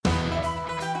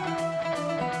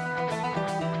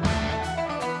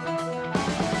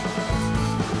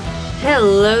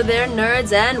Hello there,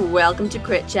 nerds, and welcome to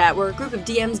Crit Chat, where a group of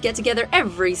DMs get together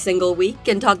every single week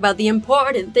and talk about the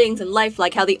important things in life,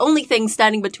 like how the only thing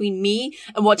standing between me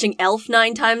and watching Elf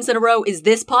 9 times in a row is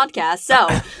this podcast. So,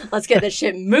 let's get this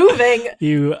shit moving,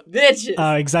 You bitches.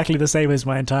 are exactly the same as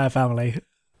my entire family.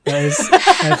 That is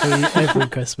every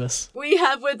Christmas. We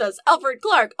have with us Alfred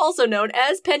Clark, also known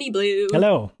as Penny Blue.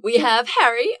 Hello. We have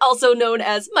Harry, also known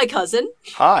as my cousin.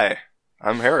 Hi,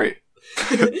 I'm Harry.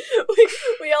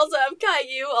 we also have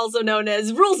Caillou, also known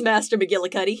as Rules Master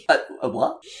McGillicuddy.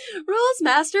 What? Rules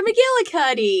Master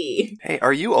McGillicuddy. Hey,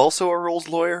 are you also a rules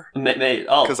lawyer? Mate,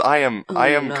 oh. Because I am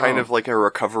no. kind of like a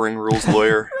recovering rules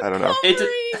lawyer. I don't know.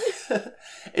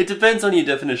 It depends on your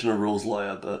definition of rules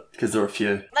lawyer, but because there are a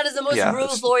few. That is the most Yeah,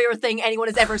 rules lawyer thing anyone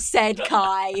has ever said,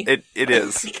 Kai. It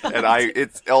is, and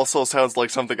it also sounds like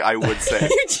something I would say.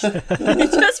 You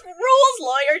just rules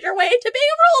lawyered your way into being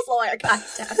a rules lawyer. God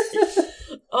damn it.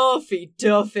 Offy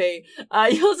Duffy.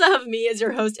 You also have me as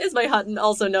your host, Ismay Hutton,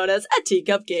 also known as a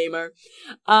Teacup Gamer.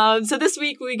 So this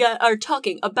week we are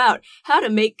talking about how to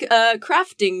make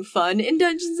crafting fun in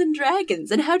Dungeons and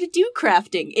Dragons and how to do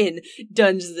crafting in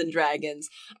Dungeons and Dragons.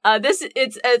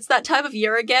 It's that time of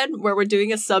year again where we're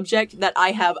doing a subject that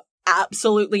I have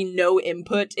absolutely no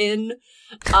input in.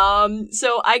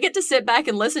 So I get to sit back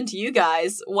and listen to you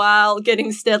guys while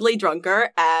getting steadily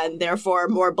drunker and therefore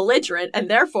more belligerent and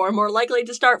therefore more likely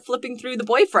to start flipping through the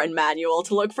boyfriend manual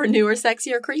to look for newer,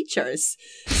 sexier creatures.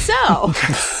 So,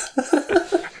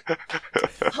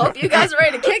 hope you guys are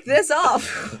ready to kick this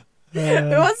off. Who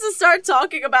wants to start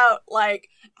talking about, like,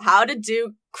 how to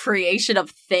do creation of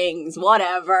things,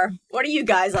 whatever. What are you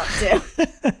guys up to?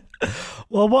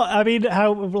 Well,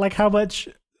 how much?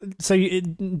 So,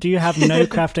 do you have no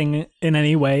crafting in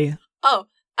any way? Oh,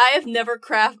 I have never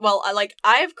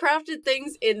I have crafted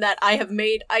things in that I have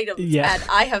made items and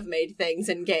I have made things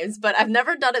in games, but I've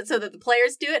never done it so that the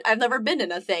players do it. I've never been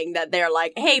in a thing that they're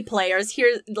like, hey, players,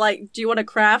 here, like, do you want to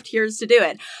craft? Here's to do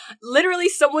it. Literally,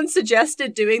 someone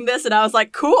suggested doing this, and I was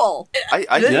like, cool.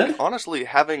 I think, honestly,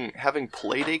 having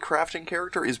played a crafting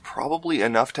character is probably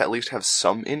enough to at least have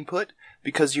some input,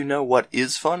 because you know what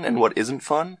is fun and what isn't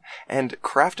fun, and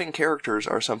crafting characters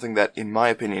are something that, in my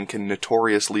opinion, can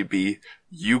notoriously be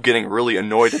you getting really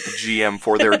annoyed at the GM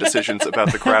for their decisions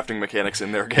about the crafting mechanics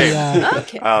in their game. Yeah.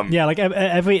 Okay. Like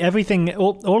everything,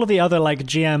 all of the other like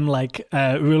GM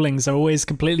rulings are always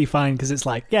completely fine because it's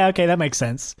like, yeah, okay, that makes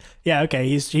sense. Yeah, okay,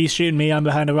 he's shooting me, I'm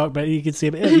behind a rock, but you can see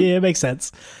it. Yeah, it makes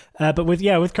sense. But with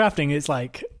crafting, it's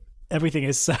like everything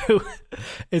is so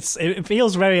it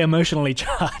feels very emotionally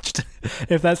charged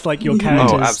if that's like your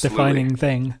character's defining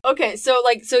thing. Okay, so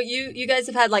you guys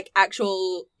have had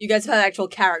actual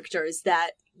characters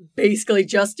that basically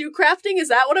just do crafting? Is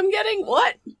that what I'm getting?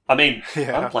 What? I mean,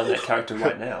 I'm playing that character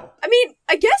right now. I mean,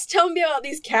 I guess tell me about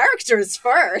these characters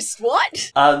first.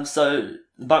 What? So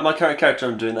my current character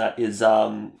I'm doing that is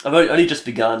I've only just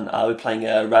begun. We're playing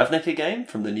a Ravnica game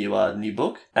from the new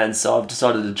book, and so I've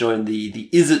decided to join the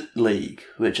Izzet League,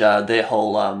 which their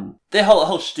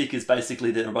whole shtick is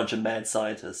basically they're a bunch of mad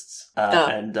scientists,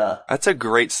 and that's a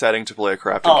great setting to play a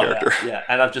crafting character. Yeah,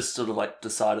 and I've just sort of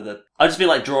decided that I've just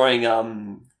been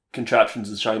drawing contraptions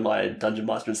and showing my dungeon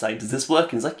master and saying, does this work?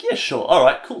 And he's like, yeah, sure. All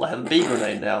right, cool. I have a bee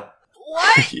grenade now.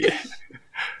 What? Yeah.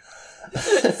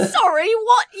 Sorry,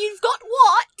 what? You've got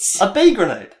what? A bee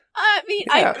grenade. I mean,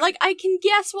 Yeah. I can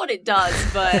guess what it does,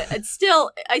 but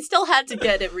I still had to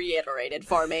get it reiterated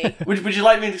for me. Would you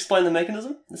like me to explain the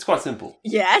mechanism? It's quite simple.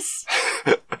 Yes.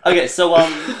 Okay, so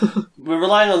we're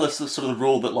relying on the sort of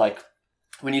rule that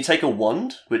when you take a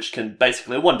wand, which can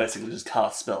basically just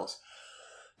cast spells,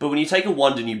 but when you take a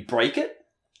wand and you break it,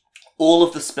 all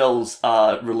of the spells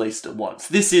are released at once.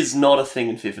 This is not a thing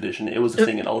in 5th edition. It was a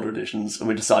thing in older editions, and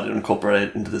we decided to incorporate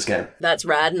it into this game. That's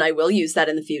rad, and I will use that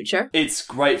in the future. It's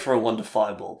great for a wand of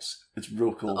fireballs. It's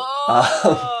real cool.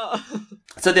 Oh.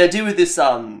 So the idea with this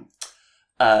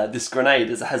this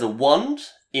grenade is it has a wand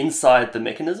inside the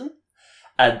mechanism,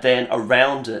 and then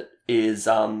around it is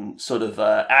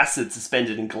acid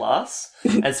suspended in glass.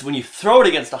 And so when you throw it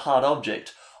against a hard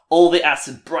object, all the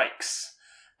acid breaks.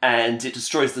 And it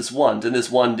destroys this wand, and this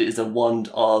wand is a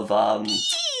wand of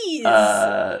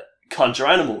conjure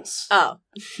animals. Oh.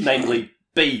 Namely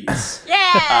bees.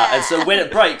 Yeah! And so when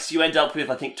it breaks, you end up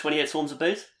with, I think, 28 swarms of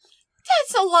bees.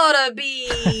 That's a lot of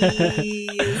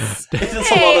bees!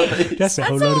 That's a lot of bees. That's a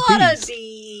whole lot of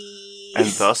bees. And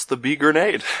thus the bee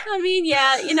grenade. I mean,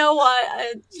 yeah, you know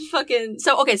what?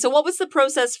 So what was the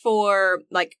process for,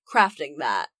 crafting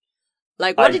that?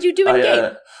 What did you do in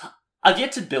game? I've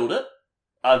yet to build it.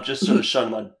 I've just sort of shown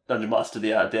my dungeon master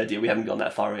the idea. We haven't gone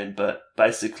that far in, but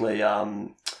basically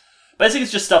Basically,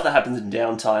 it's just stuff that happens in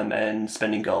downtime and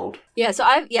spending gold. Yeah, so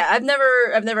I've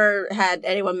never had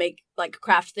anyone make like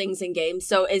craft things in games.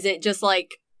 So is it just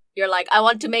like you're like, I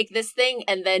want to make this thing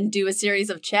and then do a series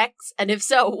of checks? And if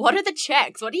so, what are the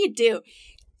checks? What do you do?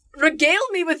 Regale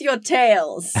me with your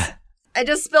tales. I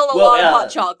just spilled a lot of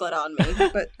hot chocolate on me,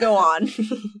 but go on.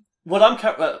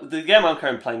 The game I'm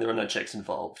currently playing, there are no checks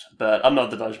involved, but I'm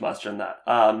not the dungeon master in that.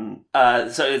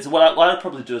 So it's what I'd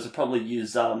probably do is I'd probably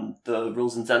use the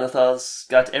rules in Xanathar's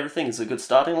Guide to Everything as a good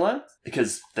starting line,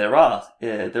 because there are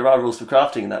rules for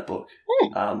crafting in that book,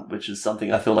 which is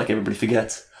something I feel like everybody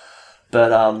forgets.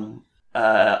 But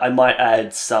I might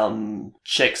add some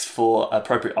checks for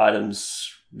appropriate items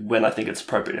when I think it's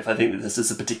appropriate. If I think that this is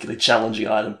a particularly challenging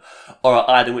item, or an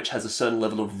item which has a certain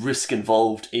level of risk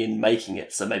involved in making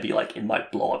it, so maybe like it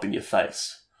might blow up in your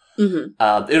face.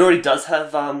 Mm-hmm. It already does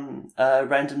have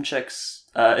random checks.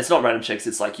 It's not random checks,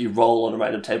 it's like you roll on a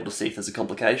random table to see if there's a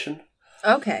complication.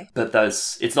 Okay. But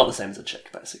it's not the same as a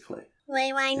check, basically.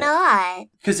 Wait, why not?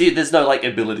 Because there's no like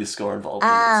ability score involved.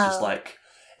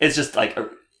 It's just like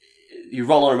you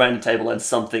roll on a random table and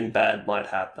something bad might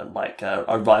happen, like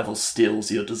a rival steals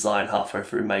your design halfway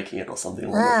through making it or something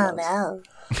like that. Oh,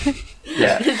 no.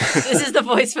 Yeah. This is the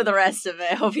voice for the rest of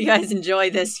it. Hope you guys enjoy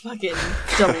this fucking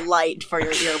delight for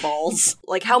your earballs.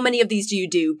 Like, how many of these do you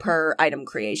do per item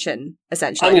creation,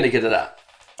 essentially? I'm going to get it out.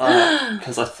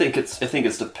 Because I think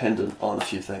it's dependent on a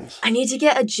few things. I need to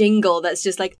get a jingle that's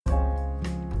just like...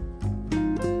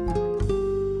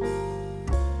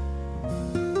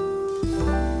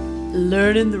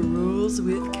 Learning the rules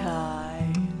with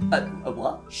Kai. A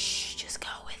what? Shh, just go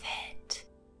with it.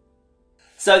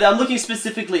 So I'm looking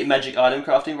specifically at magic item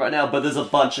crafting right now, but there's a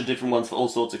bunch of different ones for all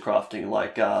sorts of crafting.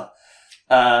 Like,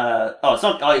 it's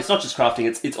not just crafting.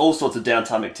 It's all sorts of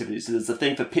downtime activities. So there's a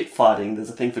thing for pit fighting. There's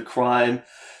a thing for crime.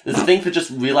 There's a thing for just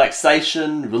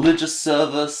relaxation, religious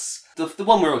service. The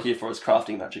one we're all here for is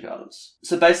crafting magic items.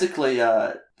 So basically,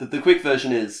 the quick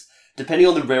version is, depending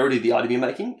on the rarity of the item you're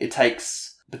making, it takes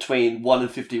between 1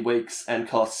 and 50 weeks and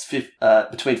costs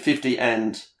between 50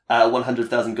 and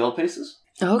 100,000 gold pieces.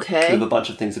 Okay. With a bunch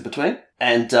of things in between.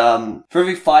 And for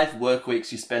every 5 work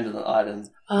weeks you spend on an item,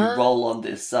 you roll on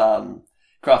this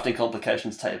crafting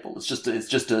complications table. It's just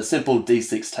a simple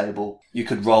D6 table. You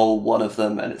could roll one of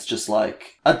them, and it's just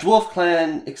like, a dwarf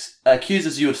clan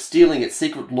accuses you of stealing its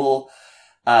secret lore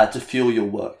to fuel your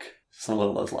work. Something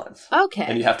along those lines. Okay.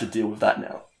 And you have to deal with that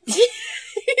now.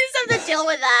 You just have to deal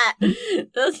with that.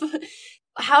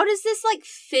 How does this, like,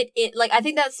 fit in? Like, I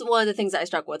think that's one of the things that I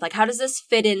struck with. Like, how does this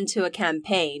fit into a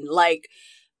campaign? Like,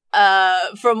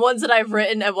 from ones that I've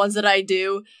written and ones that I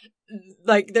do,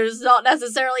 like, there's not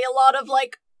necessarily a lot of,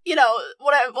 like, you know,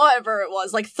 whatever it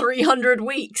was, like 300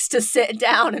 weeks to sit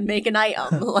down and make an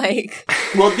item. Like,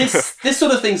 well, this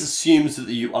sort of things assumes that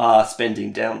you are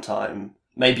spending downtime,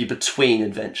 maybe between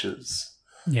adventures.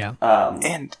 Yeah.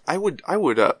 And I would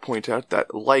point out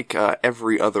that, like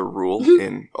every other rule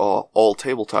in all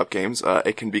tabletop games,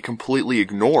 it can be completely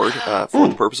ignored for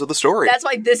the purpose of the story. That's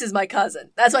why this is my cousin.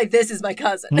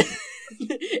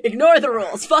 Ignore the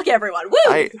rules. Fuck everyone.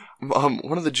 Woo!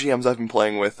 One of the GMs I've been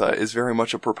playing with is very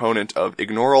much a proponent of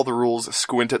ignore all the rules,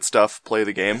 squint at stuff, play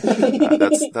the game.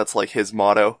 That's like his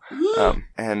motto.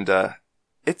 And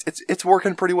it's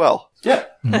working pretty well. Yeah.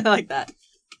 I like that.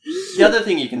 The other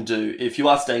thing you can do, if you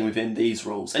are staying within these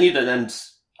rules, and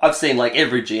I've seen, like,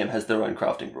 every GM has their own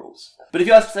crafting rules. But if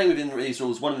you are staying within these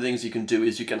rules, one of the things you can do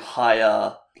is you can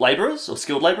hire labourers, or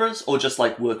skilled labourers, or just,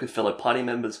 like, work with fellow party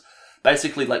members.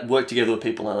 Basically, like, work together with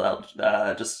people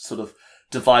and just sort of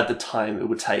divide the time it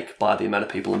would take by the amount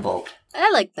of people involved. I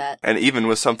like that. And even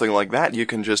with something like that, you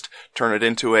can just turn it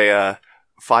into a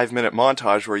 5-minute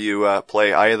montage where you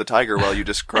play Eye of the Tiger while you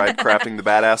describe crafting the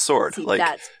badass sword. See, like,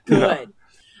 that's good. You know.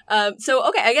 So,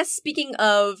 okay, I guess speaking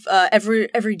of every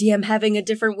DM having a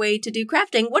different way to do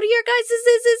crafting, what are your guys'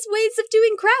 ways of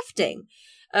doing crafting?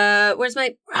 Where's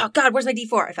my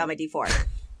D4? I found my D4.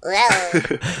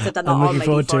 I'm looking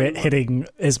forward to it hitting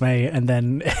Ismay, and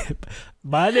then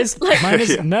mine is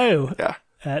no. Yeah.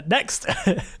 Next.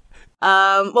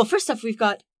 Well, first off, we've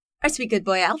got our sweet good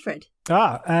boy Alfred.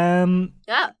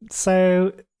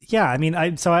 So yeah, I mean,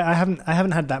 I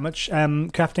haven't had that much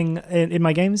crafting in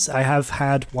my games. I have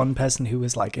had one person who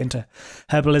was like into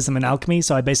herbalism and alchemy,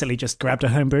 so I basically just grabbed a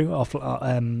homebrew off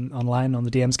online on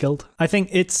the DM's Guild. I think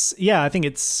it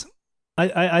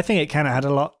kind of had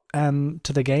a lot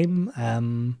to the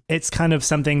game. It's kind of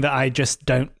something that I just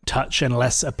don't touch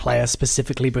unless a player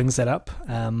specifically brings it up,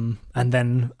 and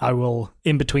then I will,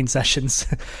 in between sessions,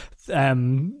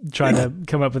 try to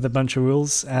come up with a bunch of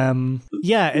rules.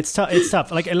 Yeah, it's tough. It's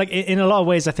tough. Like in a lot of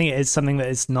ways, I think it is something that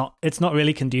it's not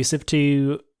really conducive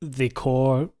to the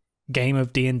core game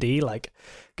of D&D, like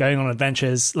going on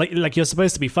adventures, like you're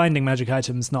supposed to be finding magic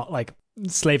items, not like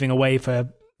slaving away for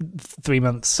 3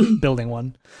 months building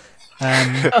one.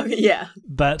 But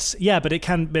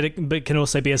it can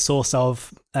also be a source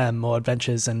of more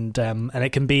adventures, and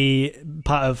it can be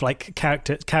part of like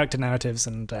character narratives,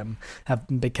 and have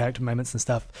big character moments and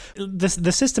stuff.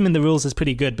 The system in the rules is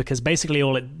pretty good, because basically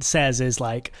all it says is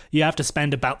like you have to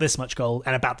spend about this much gold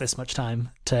and about this much time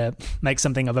to make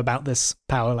something of about this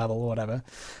power level or whatever.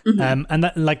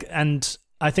 And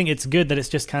I think it's good that it's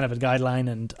just kind of a guideline,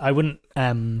 and I wouldn't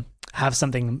have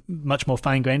something much more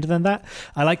fine-grained than that.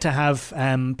 I like to have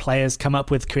players come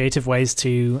up with creative ways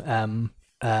to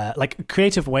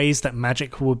creative ways that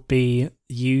magic would be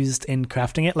used in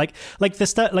crafting it, like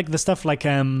the stuff like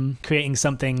creating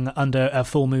something under a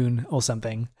full moon or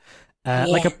something.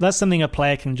 That's something a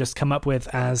player can just come up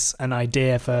with as an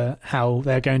idea for how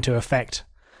they're going to affect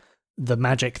the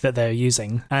magic that they're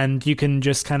using, and you can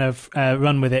just kind of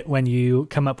run with it when you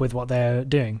come up with what they're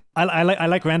doing. I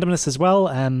like randomness as well.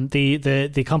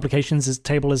 The complications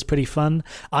table is pretty fun.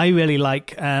 I really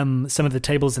like some of the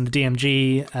tables in the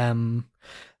DMG.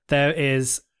 There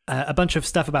is a bunch of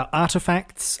stuff about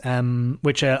artifacts,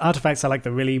 which are artifacts are like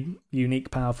the really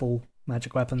unique, powerful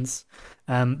magic weapons.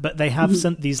 But they have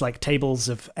these like tables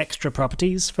of extra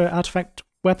properties for artifact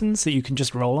weapons that you can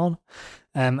just roll on.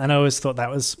 And I always thought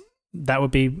that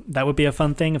would be a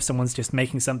fun thing if someone's just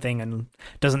making something and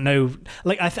doesn't know.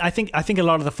 Like I think a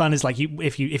lot of the fun is like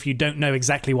if you don't know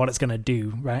exactly what it's going to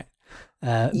do, right?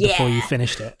 Before you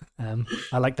finished it.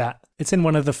 I like that. It's in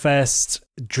one of the first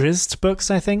Drizzt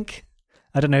books, I think.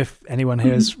 I don't know if anyone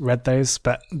here has read those,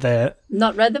 but they're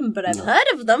not read them, but I've heard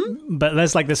of them. But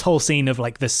there's like this whole scene of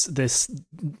like this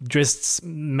Drizzt's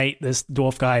mate, this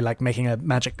dwarf guy, like making a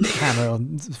magic hammer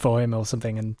for him or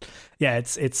something, and yeah,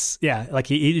 it's like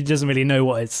he doesn't really know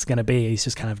what it's going to be. He's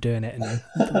just kind of doing it, and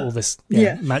all this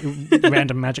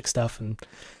random magic stuff and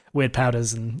weird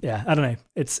powders, and I don't know.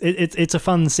 It's a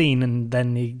fun scene, and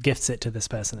then he gifts it to this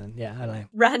person, and I don't know.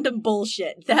 Random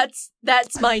bullshit. That's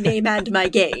my name and my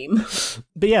game.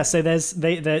 But yeah, so there's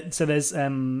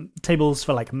tables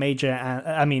for like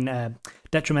major,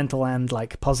 detrimental and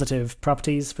like positive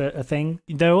properties for a thing.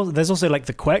 There's also like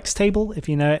the quirks table, if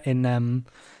you know it, in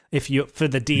if you for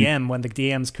the DM when the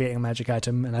DM's creating a magic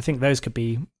item, and I think those could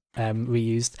be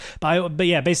reused. But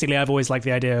yeah, basically I've always liked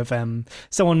the idea of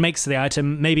someone makes the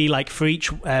item, maybe like for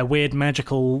each weird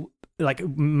magical like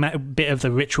bit of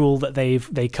the ritual that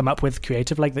they come up with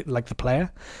creative, like the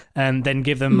player, and then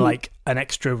give them like an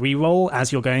extra reroll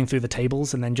as you're going through the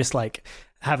tables, and then just like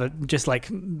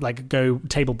go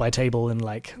table by table and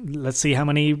like, let's see how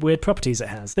many weird properties it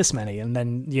has, this many, and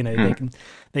then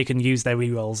they can use their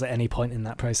rerolls at any point in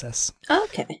that process.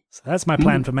 Okay, so that's my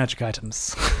plan for magic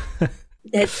items.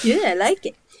 That's good. I like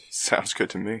it. Sounds good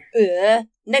to me.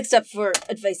 Next up for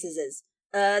advices is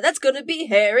that's gonna be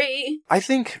Harry. I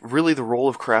think really the role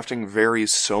of crafting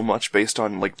varies so much based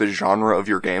on like the genre of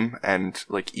your game, and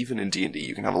like even in D&D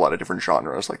you can have a lot of different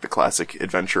genres, like the classic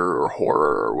adventure or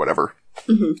horror or whatever.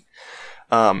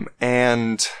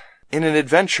 And in an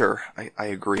adventure, I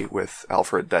agree with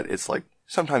Alfred that it's like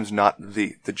sometimes not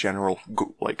the general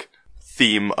like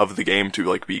theme of the game to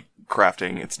like be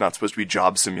crafting. It's not supposed to be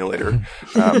job simulator.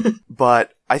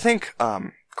 But I think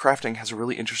crafting has a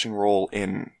really interesting role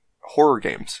in horror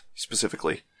games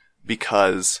specifically,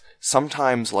 because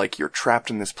sometimes like you're trapped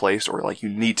in this place, or like you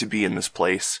need to be in this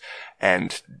place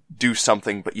and do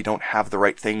something, but you don't have the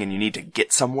right thing and you need to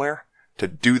get somewhere to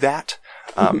do that.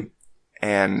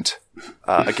 And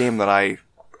a game that I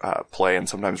play and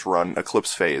sometimes run,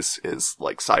 Eclipse Phase, is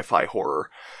like sci-fi horror,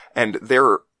 and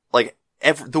they're like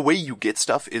the way you get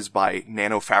stuff is by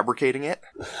nanofabricating it.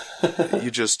 you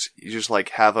just like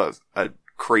have a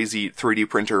crazy 3D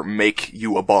printer make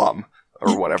you a bomb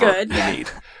or whatever you need.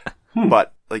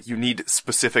 But like you need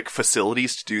specific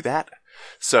facilities to do that.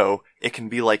 So it can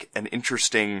be like an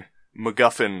interesting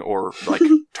MacGuffin or like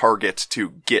target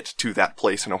to get to that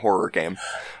place in a horror game.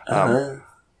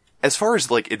 As far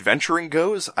as like adventuring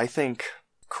goes, I think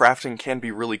crafting can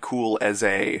be really cool as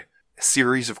a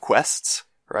series of quests,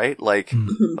 right? Like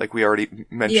we already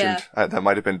mentioned, that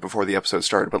might have been before the episode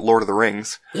started, but Lord of the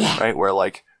Rings, right? Where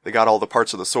like they got all the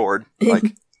parts of the sword.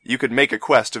 Like you could make a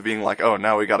quest of being like, oh,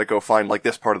 now we gotta go find like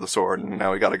this part of the sword, and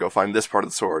now we gotta go find this part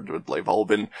of the sword. They've all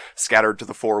been scattered to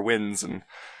the four winds, and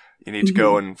You need to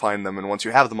go and find them, and once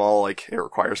you have them all, like, it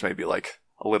requires maybe, like,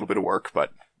 a little bit of work,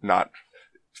 but not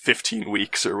 15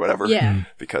 weeks or whatever. Yeah.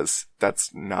 Because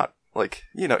that's not, like,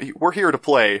 you know, we're here to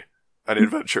play an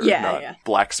adventure, not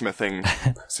Blacksmithing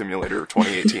Simulator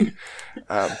 2018.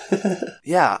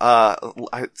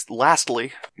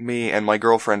 Lastly, me and my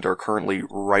girlfriend are currently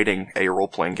writing a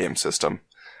role-playing game system.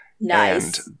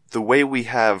 Nice. And the way we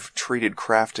have treated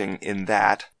crafting in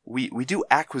that, we do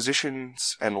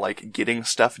acquisitions and, like, getting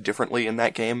stuff differently in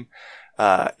that game.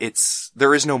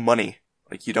 There is no money.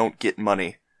 Like, you don't get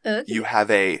money. Okay. You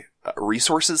have a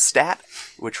resources stat,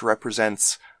 which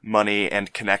represents money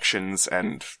and connections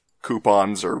and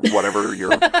coupons or whatever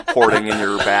you're hoarding in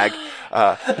your bag.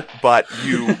 But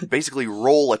you basically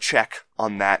roll a check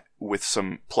on that with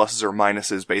some pluses or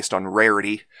minuses based on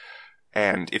rarity.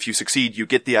 And if you succeed, you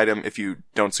get the item. If you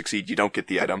don't succeed, you don't get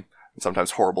the item. And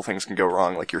sometimes horrible things can go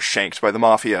wrong, like you're shanked by the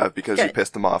mafia because you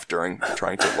pissed them off during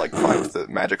trying to, like, find the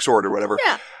magic sword or whatever.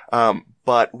 Yeah.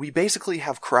 But we basically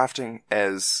have crafting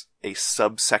as a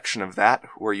subsection of that,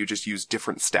 where you just use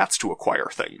different stats to acquire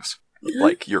things,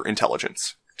 like your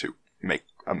intelligence to make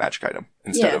a magic item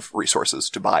instead of resources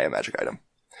to buy a magic item.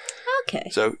 Okay.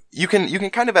 So you can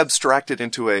kind of abstract it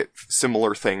into a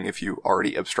similar thing if you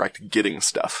already abstract getting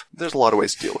stuff. There's a lot of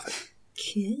ways to deal with it.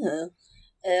 Cool.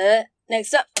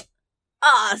 Next up.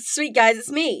 Sweet guys,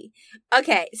 it's me.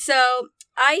 Okay, so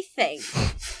I think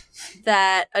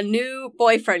that a new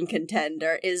boyfriend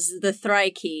contender is the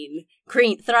Thri-Kreen,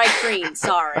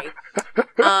 sorry.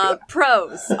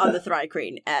 Pros on the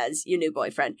Thri-Kreen as your new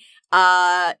boyfriend.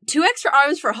 2 extra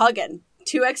arms for hugging.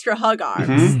 2 extra hug arms.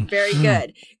 Mm-hmm. Very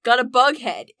good. Got a bug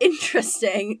head.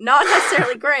 Interesting. Not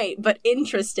necessarily great, but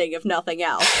interesting if nothing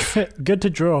else. Good to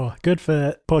draw. Good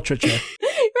for portraiture.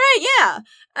 Right, yeah.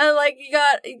 And, like,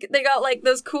 they got, like,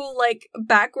 those cool, like,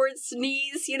 backwards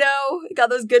knees, you know? Got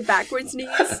those good backwards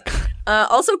knees.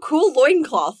 Also, cool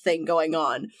loincloth thing going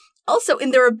on. Also,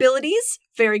 in their abilities,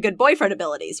 very good boyfriend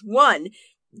abilities. 1,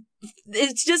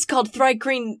 it's just called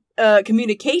Thri-Kreen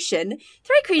communication.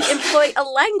 Thri-Kreen employ a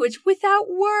language without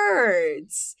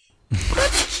words.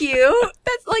 That's cute.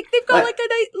 That's, like, they've got, like, a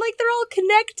nice, like, they're all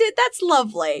connected. That's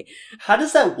lovely. How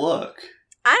does that work?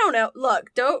 I don't know.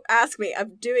 Look, don't ask me.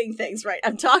 I'm doing things right.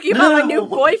 I'm talking about my new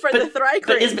boyfriend, the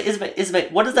Thri-Kreen. But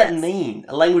Ismay, what does that mean?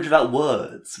 A language without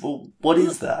words? Well, what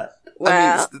is that? Well,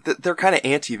 I mean, they're kind of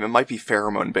anti. It might be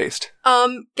pheromone based.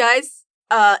 Guys,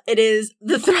 it is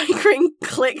the Thri-Kreen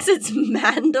clicks its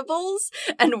mandibles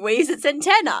and waves its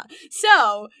antenna.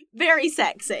 So, very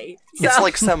sexy. So, It's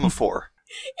like semaphore.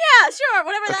 yeah, sure,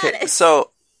 whatever that is.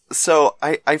 So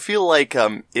I feel like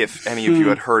if any of you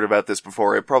had heard about this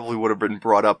before, it probably would have been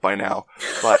brought up by now.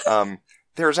 But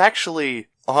there's actually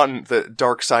on the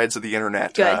dark sides of the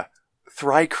internet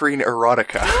Thri-Kreen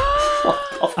erotica.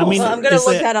 I mean, well, I'm going to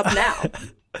look that up now.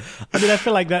 I mean, I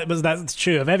feel like that's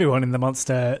true of everyone in the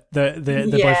monster, the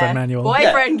boyfriend manual.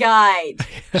 Boyfriend guide.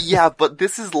 Yeah, but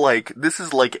this is like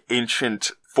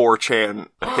ancient 4chan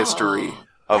history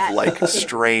of like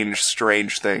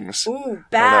strange things. Ooh,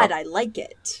 bad. I like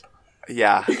it.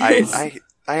 Yeah, I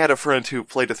had a friend who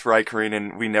played a Thri-Kreen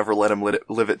and we never let him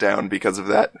live it down because of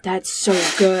that. That's so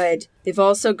good. They've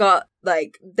also got,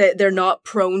 like, they're not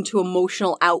prone to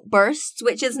emotional outbursts,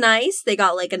 which is nice. They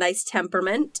got, like, a nice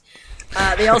temperament.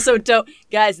 They also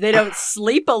they don't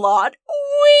sleep a lot.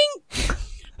 Wink!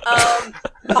 On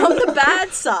the bad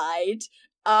side,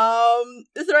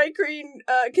 the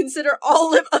Thri-Kreen consider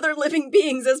all other living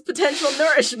beings as potential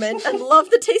nourishment and love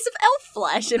the taste of elf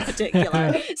flesh in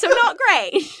particular. So not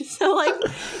great. So, like,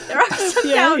 there are some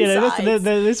downsides. You know,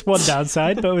 there's one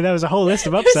downside, but there was a whole list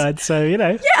of upsides, so, you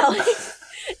know. Yeah, like,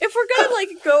 if we're gonna, like,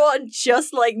 go on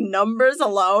just, like, numbers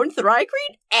alone,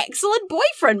 Thri-Kreen, excellent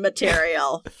boyfriend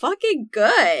material. Fucking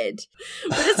good.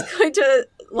 We're just going to,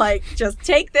 like, just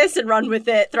take this and run with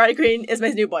it. Thri-Kreen is my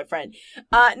new boyfriend.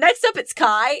 Next up, it's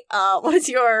Kai. What's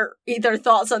your either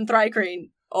thoughts on Thri-Kreen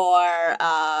or,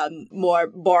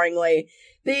 more boringly,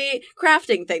 the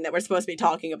crafting thing that we're supposed to be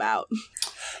talking about?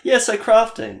 Yeah, so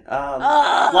crafting.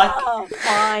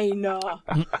 Fine.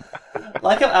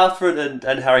 Like how Alfred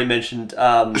and Harry mentioned,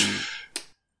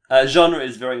 genre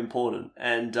is very important,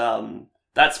 and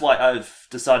that's why I've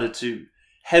decided to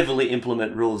heavily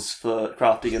implement rules for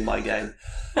crafting in my game,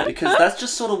 because that's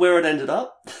just sort of where it ended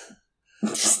up.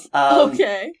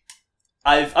 Okay.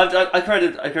 I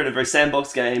created a very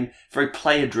sandbox game, very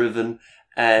player driven,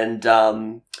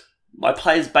 and my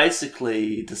players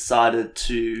basically decided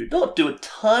to not do a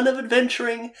ton of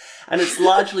adventuring, and it's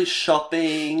largely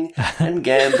shopping and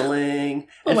gambling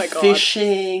and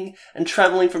fishing and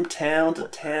traveling from town to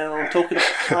town, talking to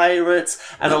pirates,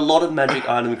 and a lot of magic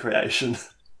item creation.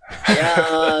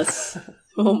 Yes.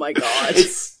 Oh my god.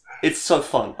 It's so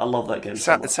fun. I love that game.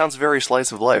 It sounds very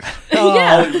slice of life. Oh,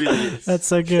 Yeah. It really is. that's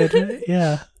so good.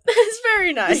 Yeah. It's very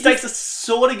The nice. stakes are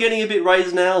sort of getting a bit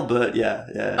raised now, but yeah.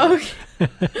 Okay.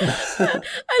 I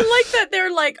like that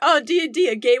they're like, oh, D&D,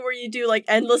 a game where you do like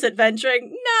endless adventuring.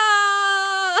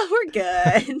 Nah, we're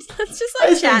good. Let's just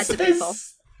like chat to people.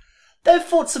 They've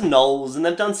fought some gnolls and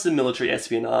they've done some military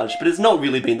espionage, but it's not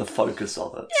really been the focus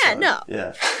of it. Yeah, so, no.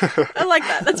 Yeah. I like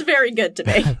that. That's very good to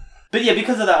me. But yeah,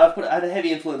 because of that, I had a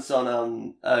heavy influence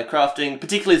on crafting,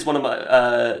 particularly as one of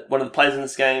the players in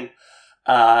this game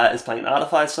is playing an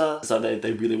artificer, so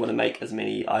they really want to make as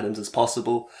many items as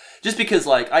possible. Just because,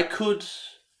 like, I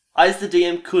as the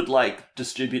DM, could like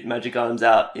distribute magic items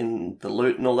out in the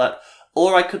loot and all that,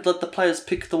 or I could let the players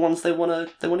pick the ones they want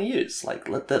to use, like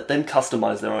let them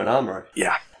customize their own armor.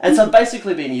 Yeah. And so I've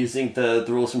basically been using the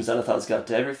rules from Xanathar's Guide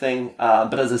to Everything,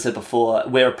 but as I said before,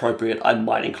 where appropriate, I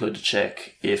might include a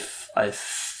check if I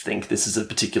think this is a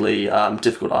particularly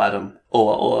difficult item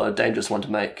or a dangerous one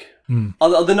to make. On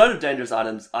the note of dangerous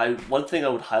items, one thing I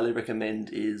would highly recommend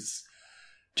is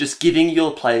just giving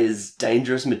your players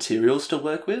dangerous materials to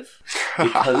work with,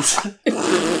 because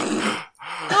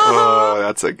Oh,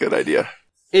 that's a good idea.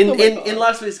 in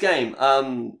last week's game,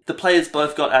 the players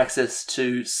both got access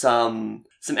to some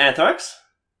anthrax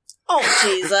Oh,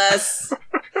 Jesus.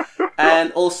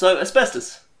 and also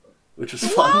asbestos, which was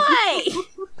fun. Why?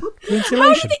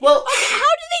 Insulation. Well, How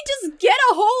do they just get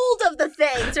a hold of the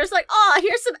things? There's like, oh,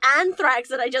 here's some anthrax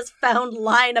that I just found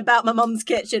lying about my mum's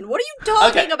kitchen. What are you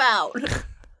talking Okay. about?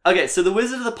 okay, so the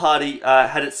wizard of the party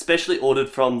had it specially ordered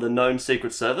from the Gnome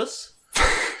Secret Service.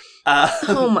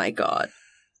 Oh my god.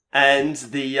 And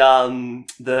the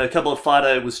Kobold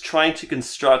Fido was trying to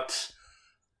construct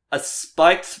a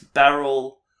spiked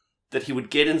barrel that he would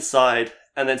get inside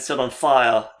and then set on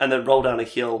fire and then roll down a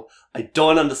hill. I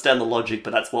don't understand the logic,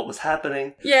 but that's what was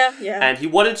happening. Yeah. And he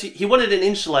wanted an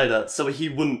insulator so he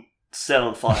wouldn't set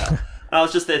on fire. And I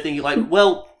was just there thinking, like,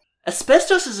 well,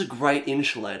 asbestos is a great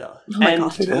insulator. my and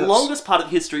God. for the longest part of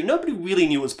history, nobody really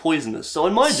knew it was poisonous. So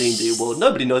in my D&D world,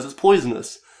 nobody knows it's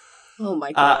poisonous. Oh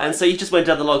my god. And so he just went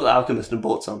down to the local alchemist and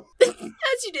bought some. As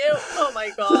you do. Oh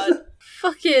my god.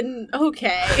 Fucking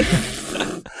okay.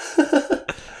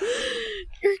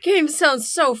 Your game sounds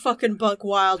so fucking buck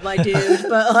wild, my dude,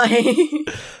 but like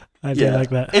I do like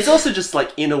that. It's also just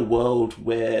like in a world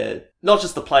where not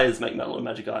just the players make metal and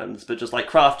magic items, but just like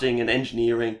crafting and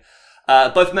engineering,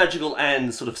 both magical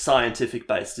and sort of scientific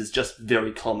based, is just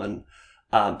very common.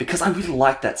 Because I really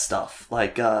like that stuff.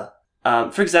 Like,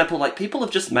 for example, like people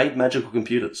have just made magical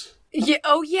computers. yeah,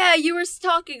 oh yeah, you were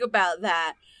talking about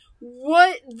that.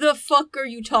 What the fuck are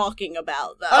you talking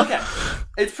about, though? Okay,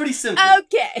 it's pretty simple.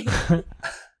 Okay.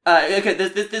 Okay,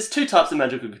 there's two types of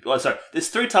magical. Oh, sorry, there's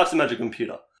three types of magical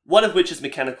computer. One of which is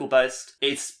mechanical based.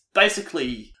 It's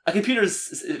basically a computer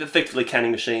is effectively a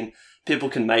counting machine. People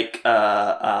can make.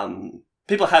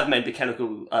 People have made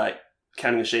mechanical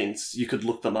counting machines. You could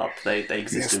look them up. They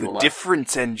exist Yes, in real the life.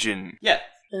 difference engine. Yeah,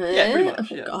 pretty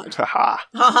much. Oh Yeah. god. Haha.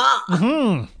 Haha.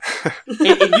 Hmm.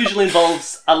 It usually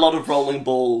involves a lot of rolling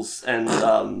balls and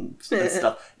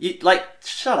stuff. You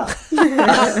shut up.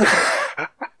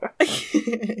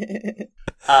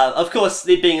 Of course,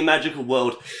 it being a magical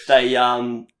world, they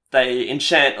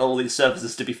enchant all these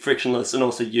surfaces to be frictionless and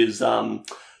also use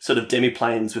sort of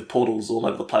demiplanes with portals all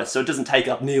over the place, so it doesn't take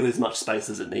up nearly as much space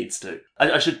as it needs to.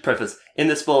 I should preface, in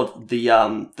this world,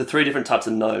 the three different types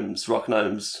of gnomes, rock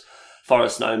gnomes,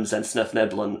 forest gnomes, and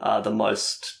Snefneblin are the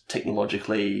most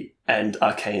technologically and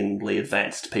arcanely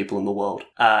advanced people in the world.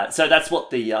 So that's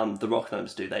what the rock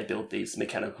gnomes do. They build these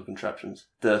mechanical contraptions.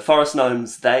 The forest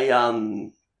gnomes, they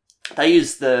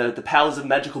use the powers of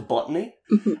magical botany,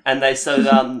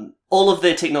 and all of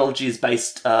their technology is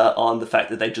based on the fact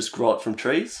that they just grow it from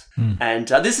trees. And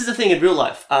this is a thing in real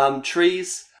life.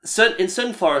 Trees, in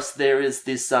certain forests, there is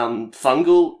this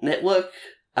fungal network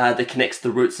that connects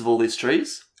the roots of all these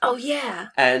trees. Oh yeah.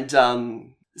 And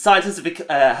scientists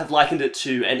have likened it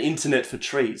to an internet for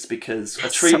trees, because a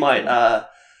tree might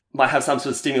have some sort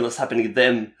of stimulus happening to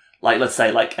them. Like, let's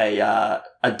say, like a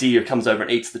deer comes over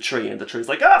and eats the tree, and the tree's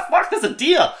like, "Ah, fuck, there's a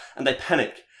deer!" And they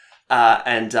panic,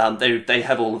 and they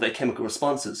have all of their chemical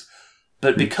responses.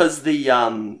 But because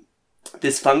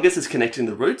this fungus is connecting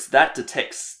the roots, that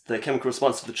detects the chemical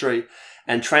response of the tree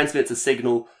and transmits a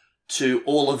signal to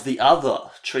all of the other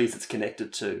trees it's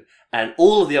connected to. And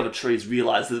all of the other trees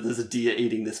realize that there's a deer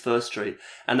eating this first tree,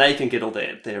 and they can get all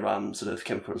their sort of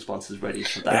chemical responses ready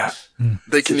for that.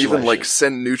 They can even situation.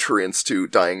 send nutrients to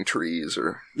dying trees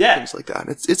or Yeah. things like that.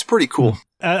 It's pretty cool.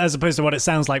 As opposed to what it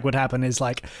sounds like would happen is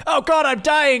like, oh god, I'm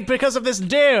dying because of this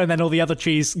deer, and then all the other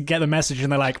trees get the message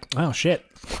and they're like, oh shit,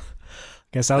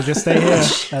 guess I'll just stay here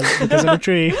because of a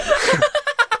tree.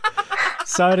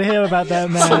 Sorry to hear about that,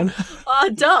 man.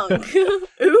 Dunk.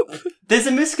 Oop. There's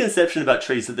a misconception about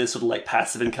trees that they're sort of like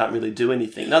passive and can't really do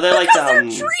anything. No, they're Because like they're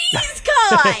trees,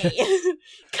 Kai!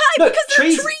 Kai, No, because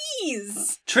trees- they're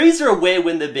trees! Trees are aware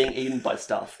when they're being eaten by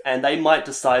stuff, and they might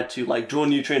decide to like draw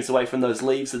nutrients away from those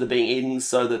leaves that are being eaten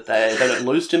so that they don't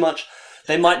lose too much.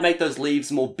 They might make those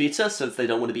leaves more bitter so that they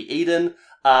don't want to be eaten.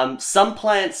 Some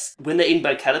plants, when they're eaten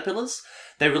by caterpillars,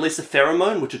 they release a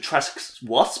pheromone which attracts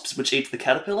wasps, which eat the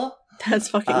caterpillar. That's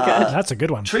fucking good. That's a good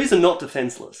one. Trees are not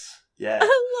defenseless. Yeah. I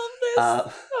love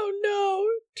this. Oh no.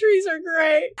 Trees are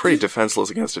great. Pretty defenseless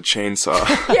against a chainsaw.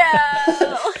 Yeah.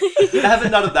 I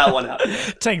haven't none of that one out.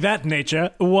 Take that,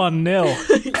 nature. 1-0.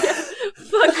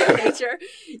 Fuck you, nature.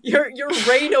 Your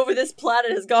reign over this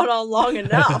planet has gone on long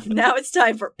enough. Now it's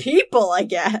time for people, I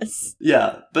guess.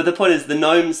 Yeah, but the point is the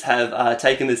gnomes have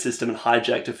taken this system and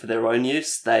hijacked it for their own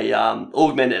use. They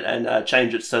augment it and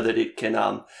change it so that it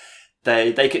can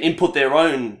they can input their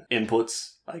own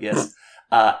inputs, I guess,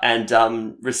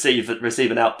 and receive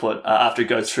an output after it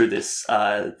goes through this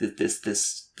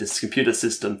computer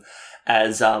system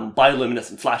as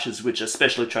bioluminescent flashes, which a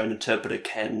specially trained interpreter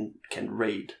can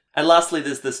read. And lastly,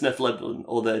 there's the Snephleblin,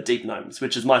 or the Deep Gnomes,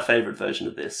 which is my favourite version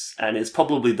of this, and is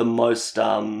probably the most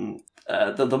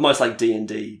the most like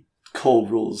D&D core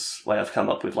rules way I've come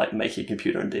up with, like making a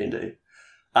computer in D&D.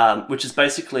 Which is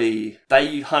basically,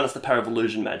 they harness the power of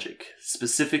illusion magic,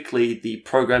 specifically the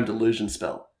Programmed Illusion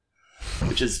spell,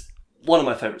 which is one of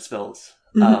my favourite spells.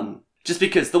 Just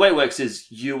because the way it works is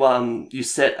when you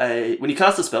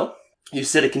cast a spell, you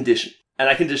set a condition, and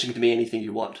that condition can be anything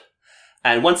you want.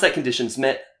 And once that condition's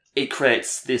met, it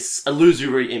creates this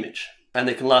illusory image, and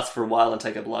it can last for a while and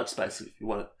take up a large space if you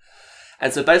want it.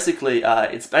 And so basically,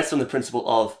 it's based on the principle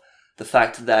of the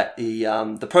fact that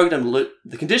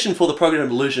the condition for the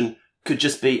programmed illusion could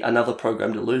just be another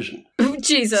programmed illusion.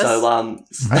 Jesus. So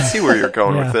I see where you're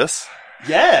going with this.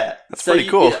 yeah, That's pretty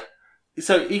cool.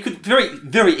 So you could very,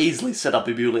 very easily set up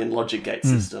a Boolean logic gate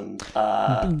system,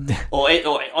 or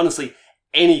honestly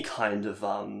any kind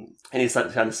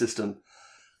of system,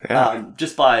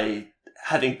 just by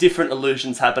having different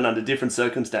illusions happen under different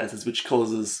circumstances, which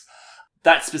causes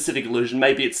that specific illusion.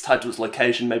 Maybe it's tied to its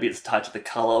location, maybe it's tied to the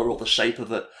color or the shape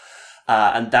of it,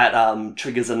 and that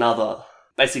triggers another,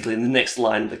 basically in the next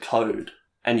line of the code,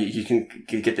 and you can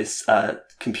get this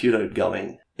computer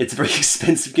going. It's a very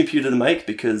expensive computer to make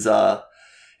because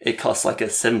it costs like a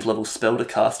 7th level spell to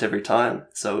cast every time,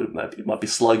 so it might be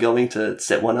slow going to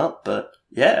set one up, but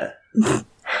yeah.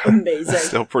 Amazing.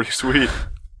 Still pretty sweet.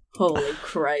 Holy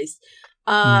Christ.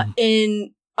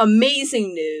 In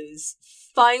amazing news,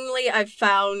 finally I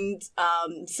found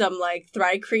some like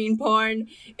Thri-Kreen porn.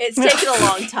 It's taken a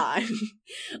long time.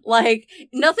 Like,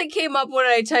 nothing came up when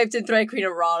I typed in Thri-Kreen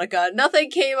erotica.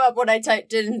 Nothing came up when I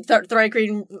typed in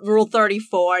Thri-Kreen Rule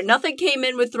 34. Nothing came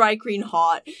in with Thri-Kreen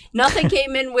hot. Nothing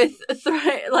came in with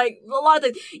like a lot of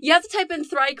things. You have to type in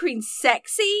Thri-Kreen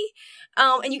sexy,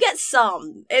 and you get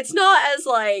some. It's not as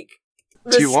like.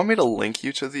 Do you want me to link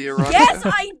you to the erotica? Yes,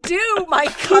 I do, my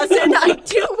cousin. I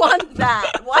do want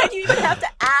that. Why do you even have to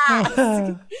ask?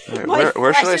 Right,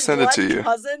 where should I send it to you?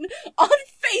 Cousin on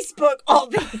Facebook,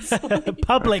 obviously.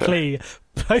 Publicly.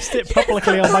 Post it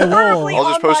publicly on my wall.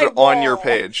 I'll just post it on your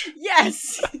page.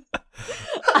 Yes.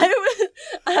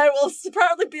 I will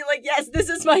proudly be like, yes, this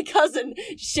is my cousin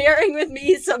sharing with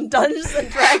me some Dungeons and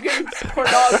Dragons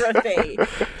pornography.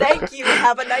 Thank you.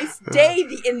 Have a nice day,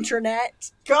 the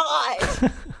internet.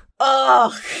 God.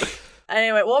 Ugh.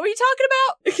 Anyway, what were you talking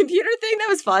about? The computer thing? That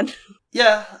was fun.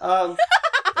 Yeah.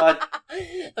 I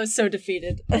was so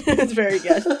defeated. It's very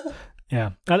good.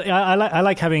 Yeah, I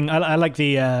like having I like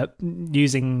the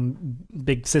using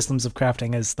big systems of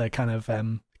crafting as the kind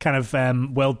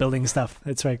of world building stuff.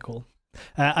 It's very cool.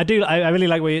 I really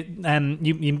like where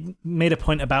you made a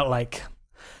point about like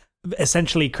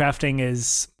essentially crafting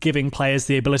is giving players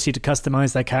the ability to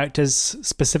customize their characters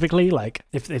specifically. Like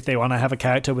if they want to have a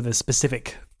character with a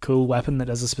specific cool weapon that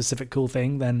does a specific cool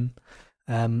thing, then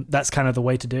that's kind of the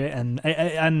way to do it.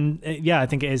 And yeah, I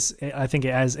think it is. I think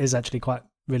it is actually quite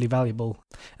really valuable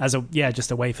as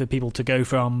just a way for people to go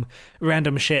from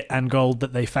random shit and gold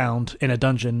that they found in a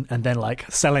dungeon and then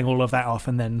like selling all of that off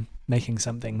and then making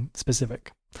something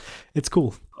specific. It's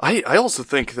cool. I also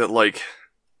think that like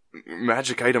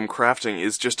magic item crafting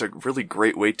is just a really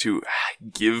great way to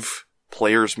give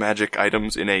players magic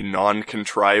items in a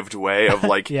non-contrived way of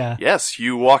like, Yeah. yes,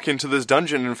 you walk into this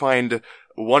dungeon and find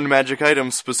one magic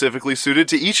item specifically suited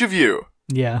to each of you.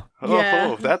 Yeah.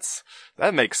 Yeah.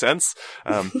 That makes sense.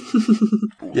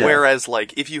 Whereas,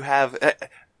 like, if you have,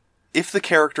 if the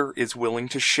character is willing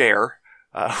to share,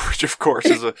 which of course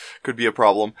could be a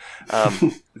problem,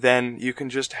 then you can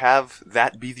just have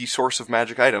that be the source of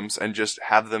magic items and just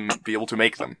have them be able to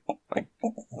make them. Like,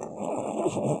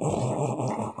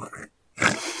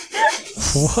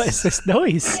 What is this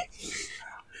noise?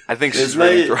 I think she's It's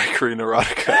reading my- Dry Korean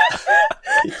erotica.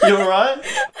 You alright?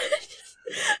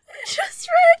 I just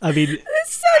read I mean,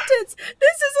 this sentence.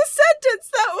 This is a sentence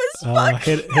that was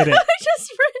fucking... hit it. I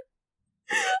just read...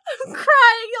 I'm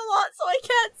crying a lot, so I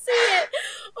can't see it.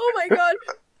 Oh my god.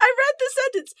 I read the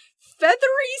sentence.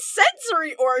 Feathery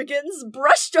sensory organs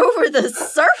brushed over the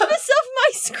surface of my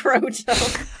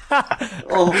scrotum.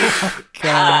 Oh,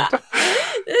 God.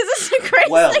 This is the greatest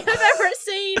Well. thing I've ever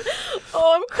seen.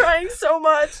 Oh, I'm crying so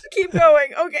much. Keep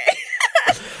going. Okay.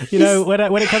 You know, when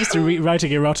it comes to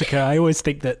writing erotica, I always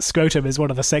think that scrotum is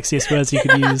one of the sexiest words you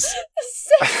can use.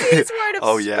 Sexiest word of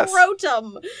Oh, yes.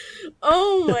 scrotum.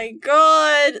 Oh my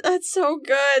god. That's so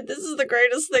good. This is the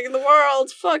greatest thing in the world.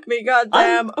 Fuck me,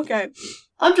 goddamn. Okay.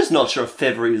 I'm just not sure if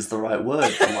feathery is the right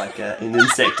word for like an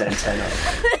insect antenna.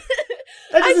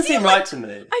 That doesn't seem right to me.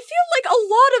 I feel like a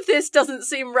lot of this doesn't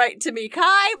seem right to me,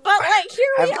 Kai, but like here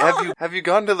we are. Have you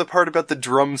gone to the part about the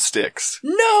drumsticks?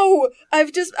 No!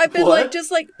 I've been What?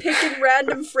 like picking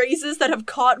random phrases that have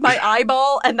caught my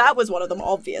eyeball, and that was one of them,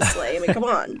 obviously. I mean, come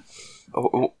on.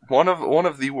 One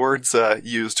of the words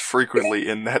used frequently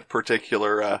in that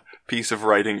particular piece of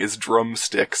writing is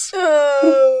drumsticks.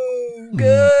 Oh,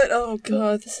 good. Oh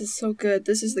god, this is so good.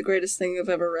 This is the greatest thing I've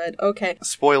ever read. Okay.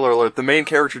 Spoiler alert, the main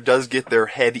character does get their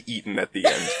head eaten at the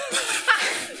end.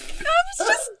 I was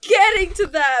just getting to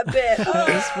that bit.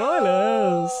 Oh.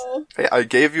 Spoilers. Hey, I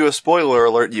gave you a spoiler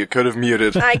alert you could have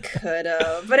muted. I could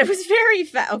have, but it was very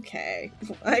okay.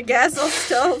 I guess I'll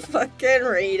still fucking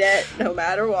read it, no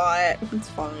matter what. It's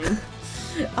fine.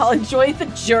 I'll enjoy the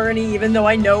journey, even though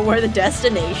I know where the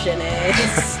destination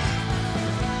is.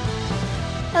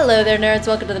 Hello there, nerds.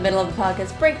 Welcome to the middle of the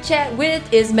podcast break chat with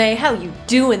Ismay. How you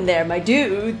doing there, my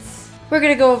dudes? We're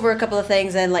gonna go over a couple of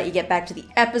things and let you get back to the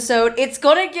episode. It's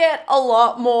gonna get a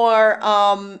lot more,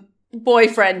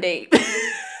 boyfriendy.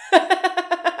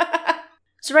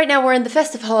 So right now we're in the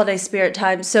festive holiday spirit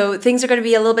time, so things are going to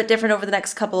be a little bit different over the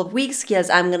next couple of weeks because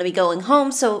I'm going to be going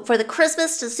home so for the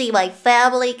Christmas to see my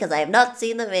family because I have not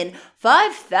seen them in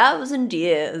 5,000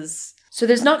 years. So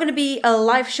there's not going to be a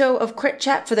live show of Crit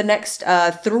Chat for the next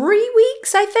 3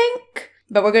 weeks, I think.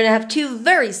 But we're going to have 2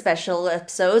 very special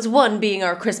episodes, one being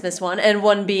our Christmas one and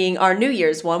one being our New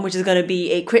Year's one, which is going to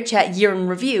be a Crit Chat year in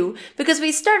review because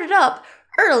we started up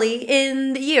early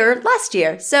in the year last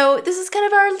year. So this is kind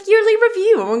of our yearly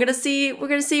review and we're going to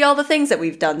see all the things that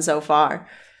we've done so far.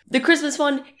 The Christmas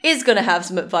one is going to have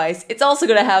some advice. It's also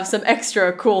going to have some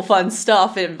extra cool fun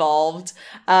stuff involved.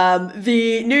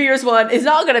 The New Year's one is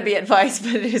not going to be advice,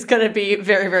 but it is going to be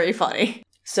very, very funny.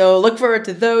 So look forward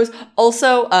to those.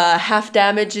 Also, Half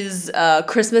Damage's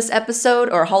Christmas episode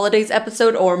or Holidays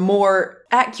episode, or more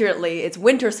accurately, its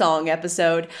Winter Song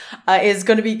episode, is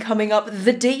going to be coming up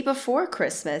the day before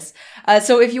Christmas.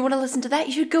 So if you want to listen to that,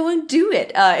 you should go and do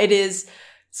it. It is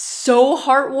so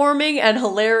heartwarming and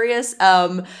hilarious,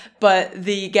 but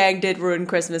the gang did ruin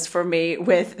Christmas for me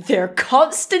with their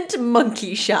constant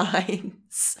monkey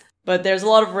shines. But there's a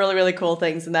lot of really, really cool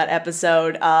things in that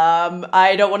episode.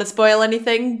 I don't want to spoil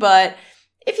anything, but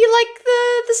if you like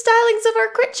the stylings of our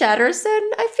Crit Chatters, then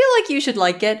I feel like you should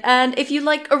like it. And if you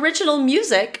like original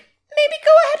music, maybe go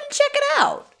ahead and check it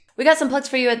out. We got some plugs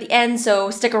for you at the end,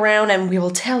 so stick around and we will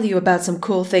tell you about some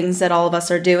cool things that all of us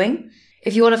are doing.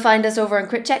 If you want to find us over on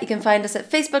Crit Chat, you can find us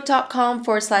at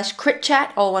facebook.com/Crit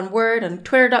Chat, all one word, and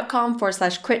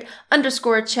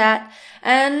twitter.com/Crit_chat.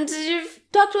 And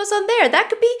talk to us on there. That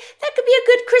could be a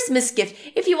good Christmas gift.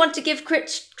 If you want to give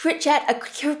Crit Chat a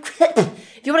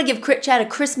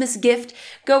Christmas gift,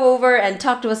 go over and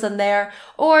talk to us on there,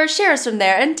 or share us from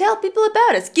there and tell people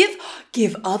about us.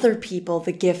 Give other people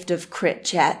the gift of Crit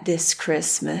Chat this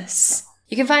Christmas.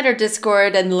 You can find our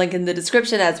Discord and the link in the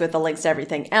description, as with the links to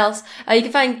everything else. You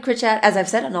can find Crit Chat, as I've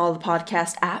said, on all the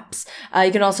podcast apps.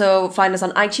 You can also find us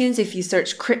on iTunes if you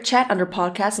search Crit Chat under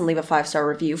podcast and leave a 5-star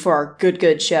review for our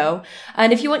good show.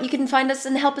 And if you want, you can find us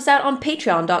and help us out on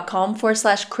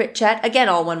patreon.com/Crit Chat. Again,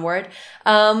 all one word.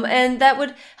 And that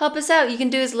would help us out. You can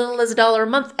do as little as $1 a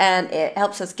month, and it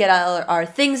helps us get our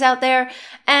things out there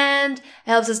and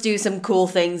helps us do some cool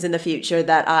things in the future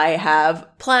that I have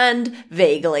planned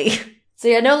vaguely. So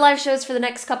yeah, no live shows for the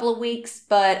next couple of weeks,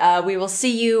 but we will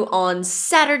see you on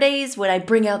Saturdays when I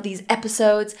bring out these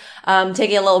episodes.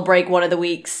 Taking a little break one of the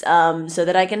weeks so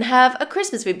that I can have a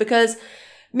Christmas week, because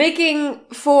making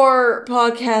 4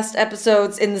 podcast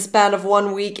episodes in the span of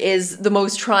 1 week is the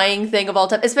most trying thing of all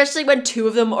time, especially when 2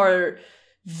 of them are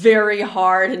very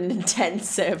hard and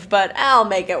intensive, but I'll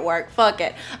make it work. Fuck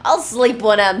it. I'll sleep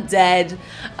when I'm dead.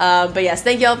 But yes,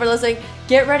 thank you all for listening.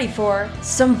 Get ready for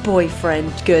some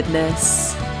boyfriend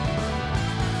goodness.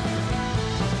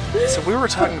 So we were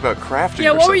talking about crafting.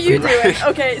 Yeah, or what were you something, doing? right?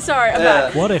 Okay, sorry, I'm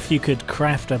back. What if you could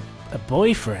craft a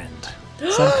boyfriend?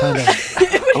 Some kind of...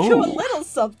 It would go a Ooh. little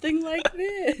something like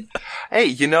this.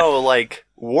 Hey, like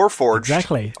Warforged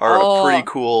Exactly. are Oh. a pretty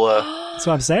cool. That's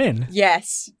what I'm saying.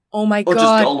 Yes. Oh my Or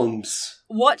god. just golems.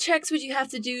 What checks would you have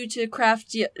to do to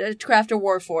craft a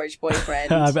Warforged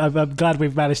boyfriend? I'm glad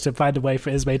we've managed to find a way for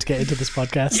Ismay to get into this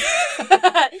podcast.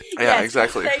 Yeah,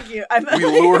 exactly. Thank you. We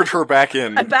lured her back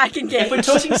in. I'm back engaged. If we're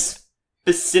talking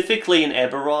specifically in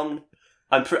Eberron,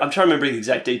 I'm trying to remember the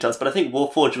exact details, but I think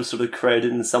Warforged was sort of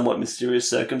created in somewhat mysterious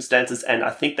circumstances, and I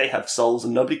think they have souls,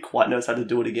 and nobody quite knows how to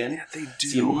do it again. Yeah, they do.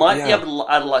 So you might yeah. be able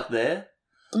to add luck there.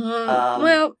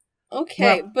 Well,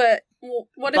 okay, but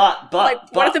what if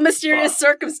what if the mysterious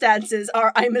circumstances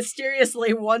are I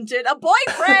mysteriously wanted a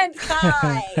boyfriend,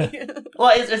 Kai?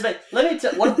 Well, it's like, let me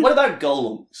tell. What about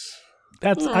golems?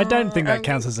 I don't think that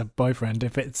counts as a boyfriend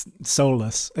if it's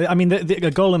soulless. I mean,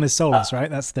 the golem is soulless, right?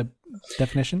 That's the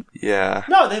definition. Yeah.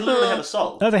 No, they literally have a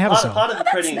soul. Oh, they have a soul. Part of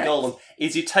creating a golem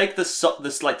is you take the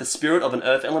spirit of an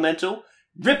earth elemental,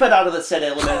 rip it out of the said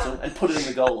elemental, and put it in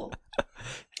the golem.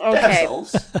 They have Okay.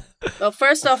 souls. Well,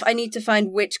 first off, I need to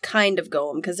find which kind of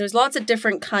golem, because there's lots of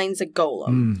different kinds of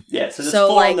golem. Yeah, so there's So,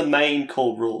 4 like- on the main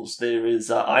core rules. There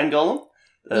is Iron Golem,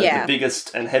 Yeah. the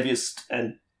biggest and heaviest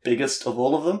and biggest of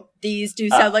all of them. These do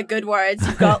sound like good words.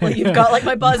 You've got like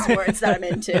my buzzwords that I'm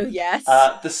into. Yes.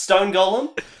 The Stone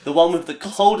Golem, the one with the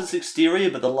coldest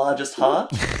exterior but the largest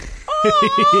heart.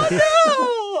 Oh no!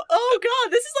 Oh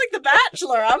god, this is like The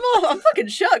Bachelor. I'm fucking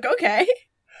shook. Okay.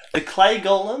 The Clay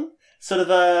Golem, sort of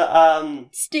a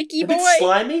Sticky a boy. bit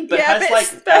slimy, but yeah,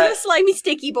 has bit slimy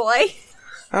sticky boy.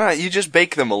 Alright, you just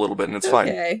bake them a little bit and it's fine.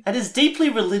 Okay. and is deeply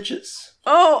religious.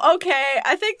 Oh, okay.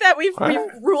 I think that we've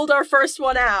ruled our first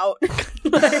one out. I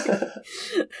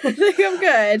think I'm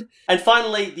good. And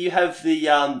finally, you have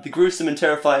the gruesome and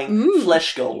terrifying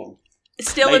Flesh Golem,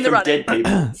 Still made in the from running. dead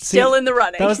people. Still in the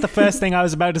running. That was the first thing I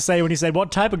was about to say when you said,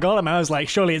 what type of golem? I was like,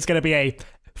 surely it's going to be a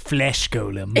flesh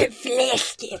golem.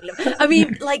 Flesh golem. I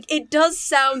mean, like, it does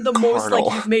sound the most Carnal.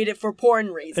 like you've made it for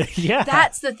porn reasons. Yeah.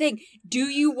 That's the thing. Do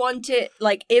you want it,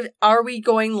 like, are we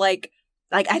going, like,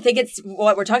 I think it's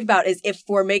what we're talking about is if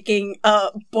we're making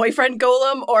a boyfriend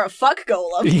golem or a fuck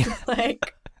golem. Yeah.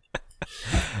 Like,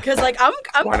 because, like, I'm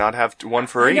Why not have one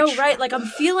for I each? know, right? Like, I'm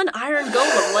feeling iron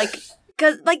golem, like,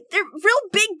 because, like, they're real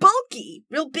big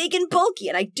and bulky,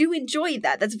 and I do enjoy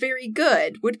that. That's very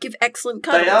good. Would give excellent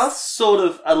cuddles. They are sort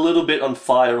of a little bit on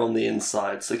fire on the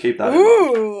inside, so keep that in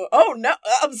mind. Ooh, oh no,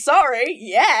 I'm sorry.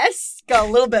 Yes, got a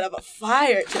little bit of a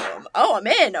fire to him. Oh, I'm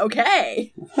in.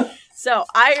 Okay. So,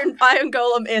 Iron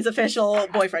Golem is official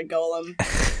boyfriend golem.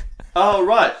 All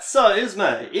right, so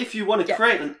Ismay, if you want to Yeah.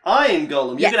 create an Iron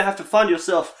Golem, Yeah. you're going to have to find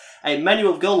yourself a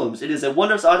manual of golems. It is a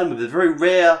wondrous item with a very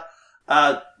rare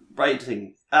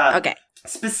rating. Okay.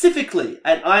 Specifically,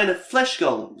 an Iron of Flesh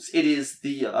Golems. It is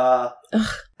the a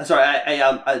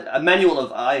manual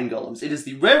of Iron Golems. It is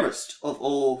the rarest of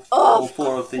all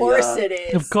 4 of the. Of course it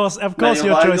is. Of course, Manual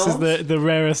your iron choice is golems? the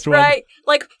rarest one. Right?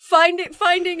 Like,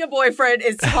 finding a boyfriend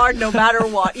is hard no matter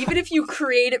what. Even if you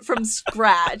create it from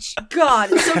scratch.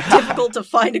 God, it's so difficult to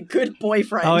find a good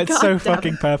boyfriend. Oh, it's God so damn it.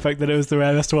 fucking perfect that it was the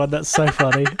rarest one. That's so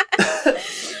funny.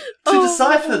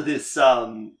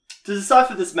 To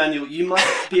decipher this manual, you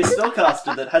must be a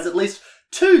spellcaster that has at least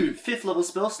 2 5th-level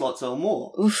spell slots or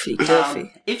more. Oofy doofy.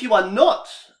 If you are not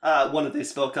one of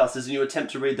these spellcasters and you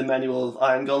attempt to read the manual of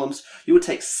Iron Golems, you will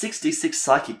take 66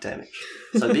 psychic damage.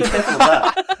 So be careful of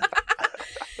that.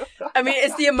 I mean,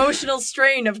 it's the emotional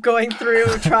strain of going through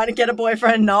trying to get a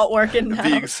boyfriend, not working out.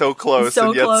 Being so close So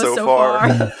and yet close, so so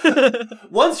far.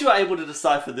 Once you are able to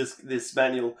decipher this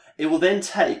manual, it will then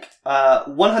take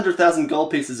 100,000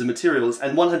 gold pieces of materials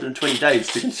and 120 days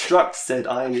to construct said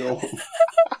iron golem.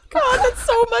 God, that's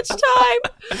so much time.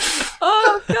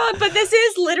 Oh God, but this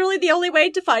is literally the only way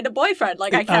to find a boyfriend.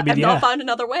 Like I've not found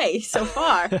another way so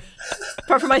far.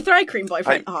 Apart from my Thri-Kreen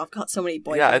boyfriend. I've got so many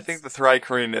boyfriends. Yeah, I think the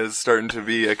Thri-Kreen is starting to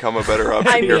become a better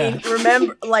option I here. mean,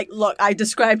 remember, like, look, I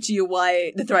described to you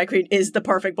why the Thri-Kreen is the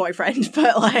perfect boyfriend,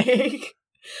 but like,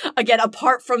 again,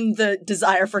 apart from the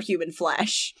desire for human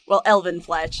flesh, well, elven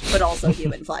flesh, but also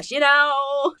human flesh, you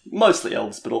know? Mostly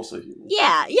elves, but also humans.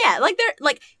 Yeah, like they're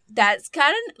like. That's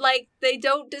kind of like they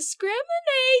don't discriminate.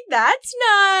 That's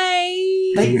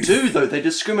nice. They do, though. They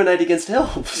discriminate against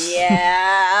elves.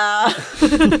 Yeah.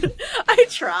 I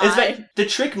tried. The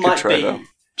trick might be though.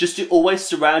 just to always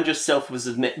surround yourself with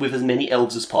as many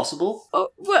elves as possible. Oh,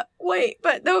 wait,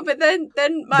 but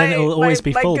then my... Then it'll always my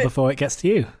be full good- before it gets to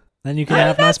you. Then you can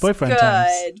have nice boyfriend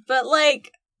times. good, but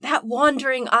like... That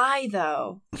wandering eye,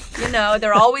 though. You know,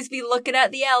 they'll always be looking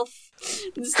at the elf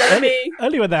instead of me.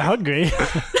 Only when they're hungry.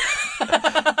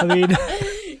 I mean,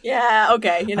 Yeah,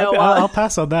 okay, you know what? I'll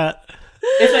pass on that.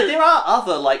 In fact, there are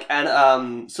other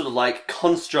sort of like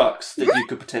constructs that you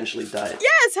could potentially date.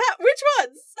 Yes, which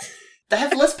ones? They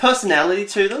have less personality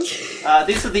to them.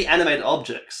 These are the animated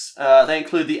objects. They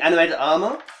include the animated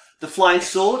armor, the flying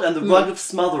sword, and the rug of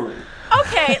smothering.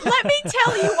 Okay, let me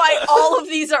tell you why all of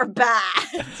these are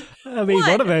bad. I mean,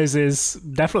 one of those is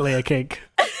definitely a kink.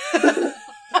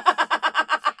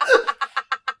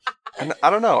 And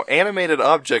I don't know, animated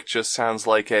object just sounds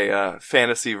like a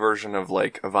fantasy version of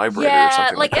like a vibrator or Yeah,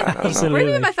 something like that. I don't know. Absolutely.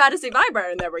 bring me my fantasy vibrator,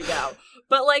 and there we go.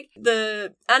 But like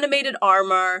the animated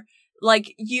armor,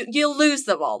 like you lose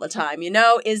them all the time. You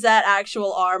know, is that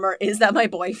actual armor? Is that my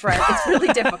boyfriend? It's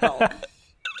really difficult.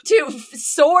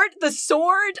 The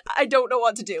sword, I don't know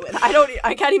what to do with.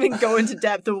 I can't even go into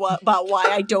depth about why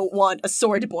I don't want a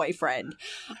sword boyfriend.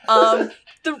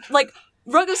 The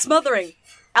rug of smothering.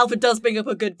 Alpha does bring up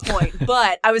a good point,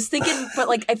 but I was thinking,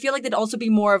 I feel like they'd also be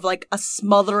more of like a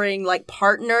smothering like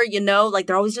partner, you know, like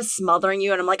they're always just smothering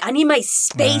you, and I'm like, I need my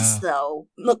space though.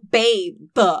 Look, babe,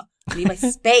 I need my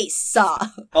space.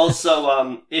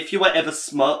 Also, if you were ever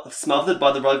smothered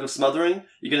by the rug of smothering,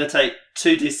 you're going to take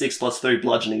 2d6 plus 3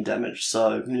 bludgeoning damage.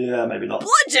 So, yeah, maybe not.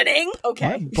 Bludgeoning.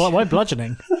 Okay. Why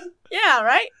bludgeoning? Yeah,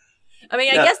 right. I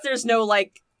mean, Yeah. I guess there's no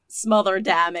like smother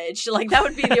damage. Like that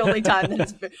would be the only time that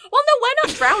it's. Well, no, why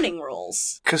not drowning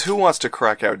rules? Because who wants to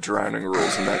crack out drowning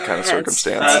rules in that kind of That's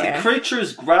circumstance? fair. The creature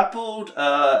is grappled.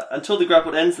 Until the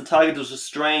grapple ends, the target is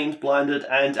restrained, blinded,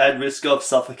 and at risk of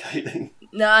suffocating.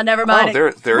 Nah, never mind. Oh,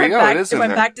 there you go. It is in went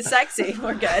there. back to sexy.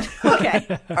 We're good.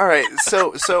 Okay. All right.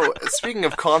 So speaking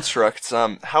of constructs,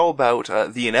 how about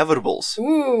the Inevitables?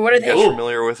 Ooh, what are You guys they?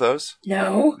 familiar with those?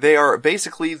 No. They are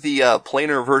basically the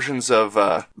planar versions of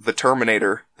the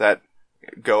Terminator that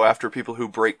go after people who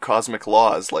break cosmic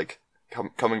laws, like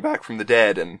coming back from the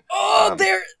dead. And Oh,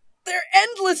 they're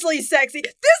endlessly sexy.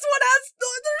 This one has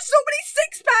there's so many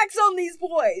 6-packs on these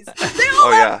boys. They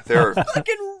all have they're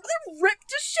they're ripped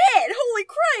to shit. Holy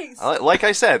Christ. like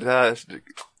I said,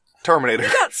 Terminator. You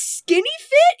got skinny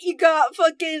fit, you got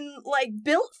fucking like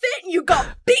built fit, and you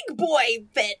got big boy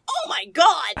fit. Oh my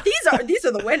god, these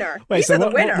are the winner. Wait, These so are the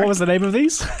what winner. was the name of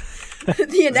these? The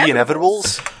The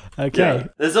Inevitables. Okay. Yeah.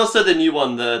 There's also the new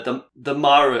one, the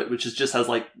Marut, which just has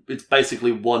it's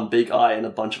basically one big eye and a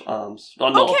bunch of arms. Oh,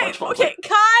 not a bunch of arms. Okay,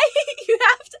 Kai, you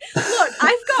have to look.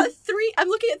 I've got 3. I'm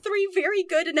looking at 3 very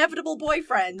good inevitable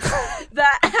boyfriends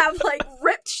that have like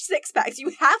ripped 6-packs. You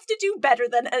have to do better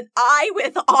than an eye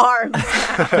with arms.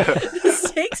 The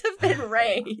stakes have been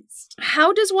raised.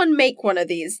 How does one make one of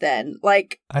these then?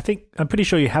 Like, I'm pretty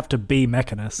sure you have to be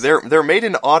Mechanus. They're made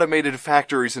in automated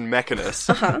factories in Mechanus.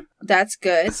 that's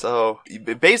good. So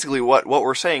basically, what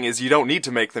we're saying is you don't need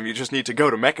to make them. You just need to go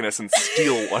to Mechanus and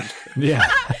steal one. Yeah.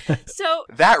 So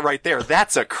That right there,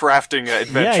 that's a crafting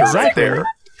adventure Yeah, exactly. right there.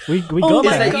 We Oh got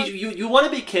my that. God. You want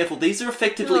to be careful. These are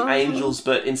effectively angels,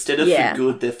 but instead of Yeah. for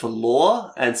good, they're for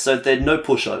lore, and so they're no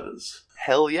pushovers.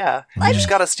 Hell yeah. You just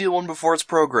gotta steal one before it's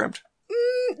programmed.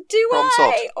 do Problem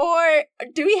I? Or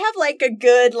do we have like a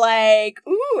good like,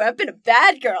 ooh, I've been a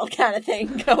bad girl kind of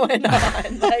thing going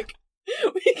on? Like,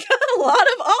 we got a lot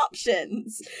of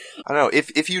options. I don't know,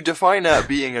 if you define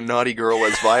being a naughty girl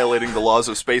as violating the laws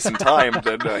of space and time,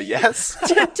 then yes.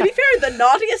 To be fair, the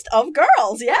naughtiest of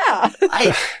girls, yeah.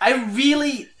 I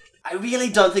really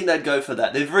don't think they'd go for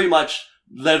that. They're very much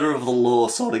letter of the law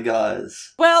sort of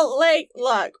guys. Well, like,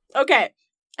 look, okay.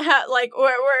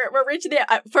 we're reaching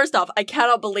the. First off, I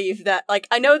cannot believe that. Like,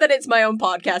 I know that it's my own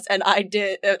podcast, and I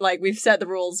did we've set the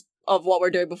rules of what we're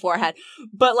doing beforehand,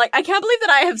 but like, I can't believe that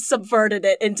I have subverted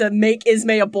it into make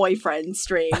Ismay a boyfriend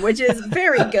stream, which is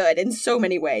very good in so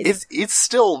many ways. It's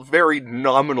still very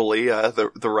nominally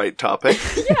the right topic.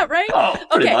 Yeah, right. Oh,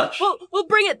 pretty okay, much. we'll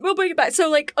bring it back. So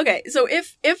like, okay, so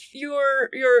if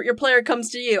your player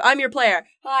comes to you, I'm your player.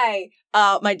 Hi,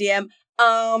 my DM.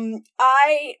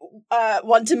 I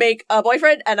want to make a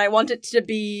boyfriend, and I want it to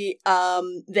be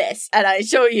this, and I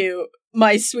show you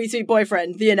my sweet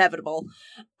boyfriend, the inevitable.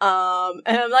 And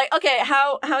I'm like, okay,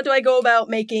 how do I go about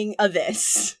making a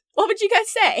this? What would you guys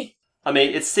say? I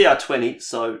mean, it's CR20,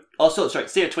 so... Oh, sorry,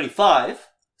 CR25,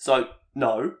 so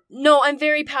no. No, I'm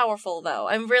very powerful, though.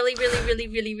 I'm really, really, really,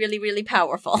 really, really, really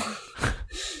powerful.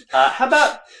 How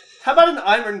about an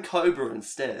Iron Cobra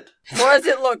instead? What does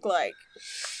it look like?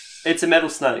 It's a metal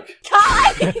snake.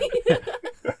 Kai!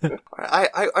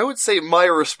 I would say my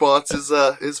response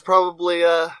is probably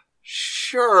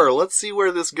sure. Let's see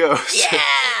where this goes.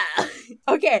 Yeah.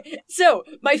 Okay. So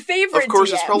my favorite. Of course,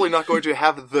 DM. it's probably not going to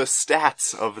have the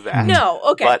stats of that. No.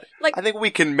 Okay. But like, I think we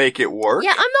can make it work.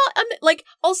 yeah, I'm like.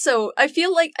 Also, I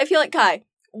feel like Kai.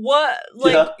 What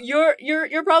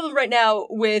your problem right now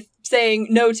with saying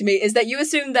no to me is that you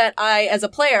assume that I, as a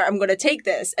player, I'm going to take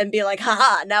this and be like,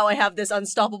 haha, now I have this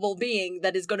unstoppable being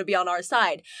that is going to be on our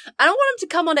side. I don't want him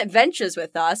to come on adventures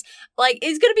with us. Like,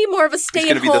 he's going to be more of a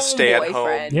stay-at-home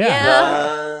boyfriend.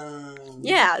 Yeah.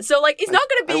 Yeah. So like, he's not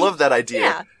going to be. I love that idea.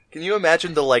 Yeah. Can you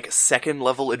imagine the, second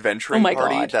level adventuring Oh my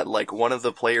party God. that, one of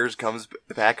the players comes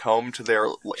back home to their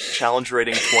challenge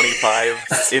rating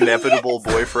 25 inevitable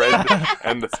boyfriend,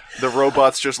 and the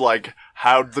robot's just like,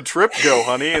 how'd the trip go,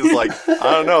 honey? It's like,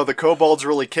 I don't know, the kobolds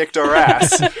really kicked our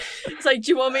ass. It's like,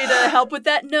 do you want me to help with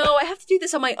that? No, I have to do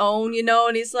this on my own,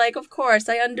 And he's like, of course,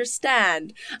 I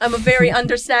understand. I'm a very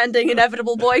understanding,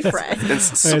 inevitable boyfriend.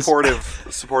 It's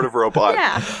supportive robot.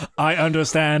 Yeah. I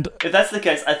understand. If that's the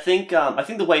case, I think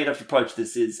the way you'd have to approach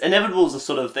this is inevitables are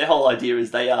sort of their whole idea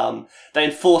is they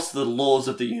enforce the laws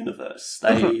of the universe.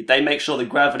 They make sure that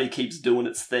gravity keeps doing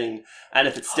its thing, and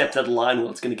if it steps out of line, well,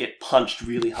 it's going to get punched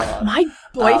really hard. My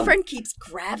boyfriend keeps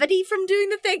gravity from doing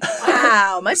the thing?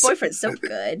 Wow, my boyfriend's so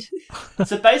good.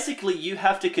 So basically, you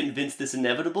have to convince this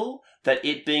inevitable that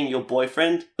it being your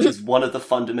boyfriend is one of the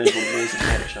fundamental laws of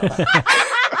nature.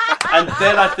 And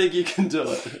then I think you can do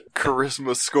it.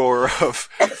 Charisma score of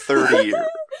 30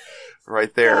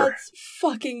 right there. That's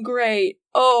fucking great.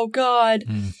 Oh god.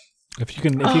 If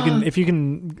you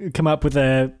can come up with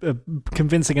a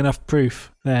convincing enough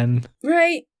proof, then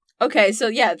Right. Okay, so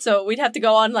we'd have to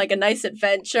go on a nice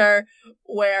adventure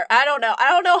where I don't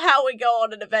know how we go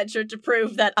on an adventure to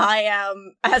prove that I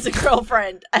am as a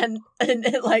girlfriend and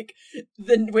the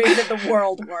way that the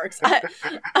world works.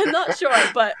 I'm not sure,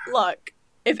 but look,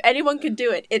 if anyone could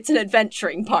do it, it's an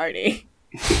adventuring party.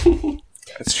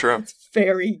 It's true.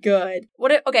 Very good.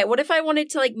 What if I wanted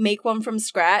to make one from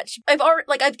scratch? I've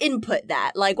input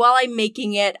that. While I'm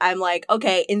making it, I'm like,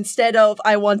 okay, instead of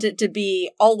I want it to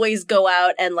be always go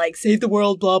out and save the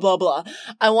world, blah blah blah.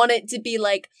 I want it to be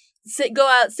go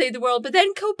out, save the world, but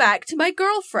then go back to my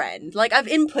girlfriend. I've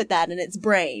input that in its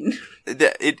brain.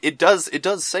 It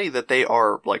does say that they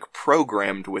are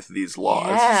programmed with these laws.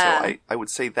 Yeah. So I would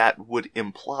say that would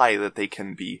imply that they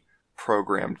can be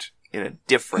programmed in a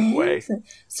different way.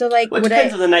 So Well, it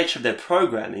depends on the nature of their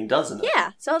programming, doesn't it?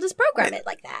 Yeah, so I'll just program it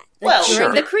like that. Well, during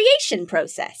sure. the creation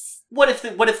process. What if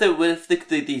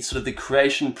the sort of the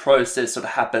creation process sort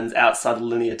of happens outside of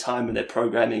linear time and their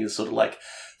programming is sort of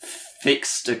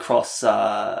fixed across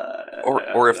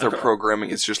Or if their programming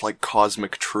is just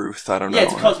cosmic truth, I don't know. yeah,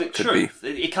 it's cosmic Could truth.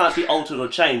 It can't be altered or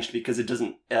changed because it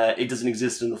doesn't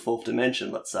exist in the fourth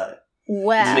dimension, let's say.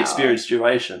 Wow. It's an experienced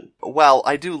duration. Well,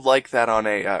 I do like that on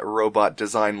a robot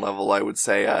design level. I would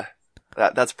say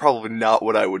that's probably not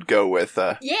what I would go with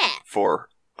for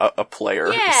a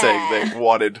player saying they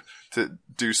wanted to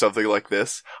do something like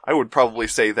this. I would probably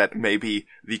say that maybe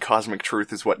the cosmic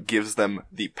truth is what gives them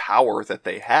the power that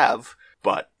they have,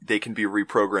 but they can be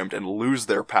reprogrammed and lose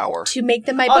their power. To make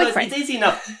them my No, boyfriend. it's easy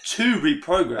enough to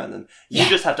reprogram them. You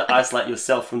just have to isolate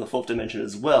yourself from the fourth dimension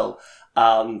as well.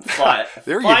 Find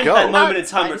There you find go. that moment in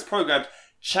That's time fine. where it's programmed,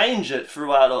 change it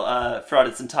throughout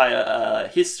its entire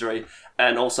history,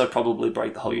 and also probably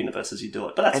break the whole universe as you do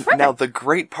it. But that's And now the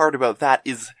great part about that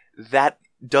is that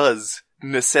does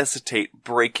necessitate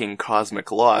breaking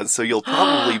cosmic laws, so you'll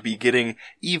probably be getting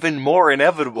even more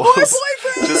inevitables.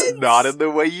 boyfriends! Just not in the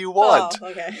way you want. Oh,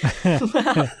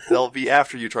 okay. They'll be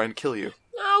after you trying to kill you.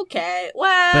 Okay,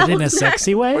 well. but in a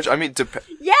sexy way. Which, I mean,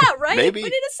 Yeah, right? Maybe.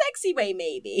 But in a sexy way,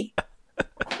 maybe.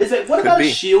 Is it? What Could about be.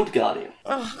 a shield guardian?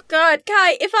 Oh, God,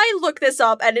 Kai, if I look this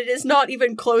up and it is not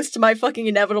even close to my fucking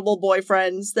inevitable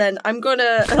boyfriends, then I'm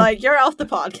gonna, you're off the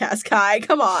podcast, Kai.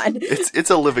 Come on. It's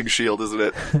a living shield, isn't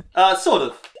it? Sort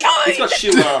of. He's got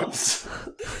shield arms.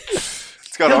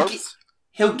 It's got arms.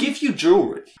 He'll give you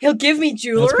jewelry. He'll give me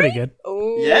jewelry? That's pretty good.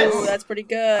 Oh, Yes. that's pretty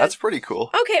good. That's pretty cool.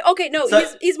 Okay, no, So-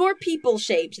 he's more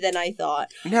people-shaped than I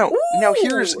thought. Now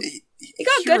here's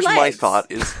got good my legs.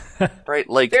 thought is right.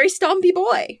 Like Very stompy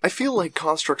boy. I feel like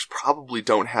constructs probably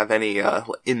don't have any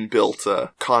inbuilt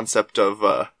concept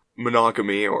of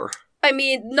monogamy or I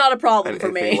mean, not a problem for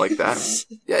anything me. like that.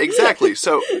 Yeah, exactly.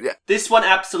 So yeah, This one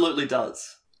absolutely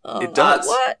does. Oh, It does.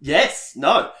 What? Yes.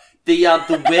 No. The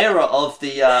wearer of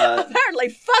the Apparently,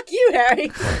 fuck you,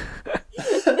 Harry.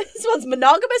 This one's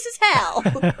monogamous as hell.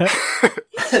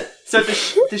 so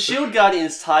the shield guardian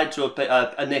is tied to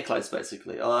a necklace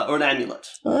basically, or an amulet,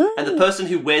 and the person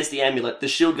who wears the amulet, the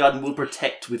shield guardian will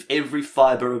protect with every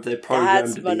fiber of their program.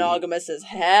 That's monogamous as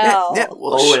hell.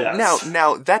 well, Oh, yes.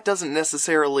 now that doesn't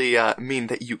necessarily mean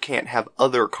that you can't have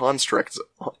other constructs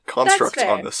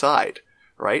fair. on the side,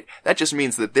 right? That just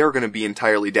means that they're going to be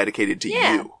entirely dedicated to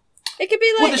Yeah. you. It could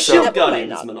be like Well, the shield double guardian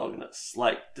might is not. monogamous.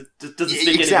 Like, doesn't speak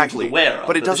anything to Exactly, the wearer,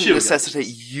 but it doesn't the shield necessitate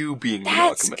you being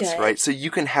That's monogamous, good. right? So you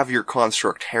can have your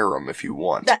construct harem if you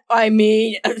want. I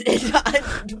mean,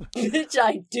 which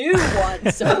I do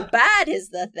want so bad is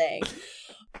the thing.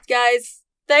 Guys,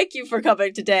 thank you for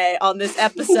coming today on this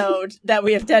episode that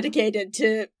we have dedicated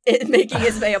to it making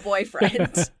Ismay a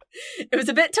boyfriend. It was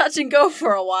a bit touch and go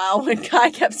for a while when Kai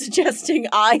kept suggesting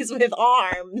eyes with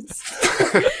arms.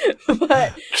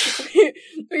 But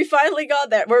we finally got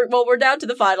there. We're down to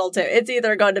the final two. It's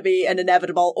either going to be an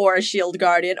inevitable or a shield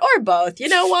guardian or both. You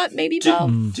know what? Maybe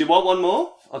both. Do you want one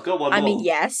more? I've got one more. I mean,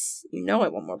 yes. You know I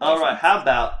want more. All right. How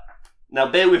about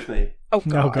now? Bear with me. Oh, Oh,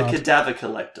 God. The God. cadaver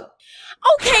collector.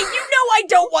 Okay, you know I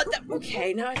don't want that.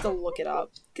 Okay, now I have to look it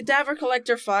up. Cadaver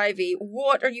Collector 5e.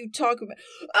 What are you talking about?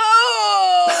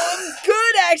 Oh,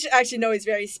 good. Actually, no, he's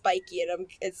very spiky, and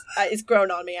it's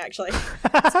grown on me. Actually,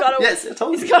 it's got a, Yes, I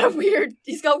told you.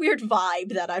 He's got weird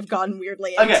vibe that I've gone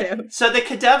weirdly Okay, into. so the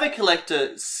cadaver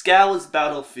collector scours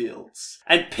battlefields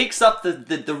and picks up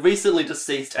the recently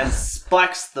deceased and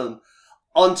spikes them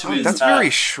onto his That's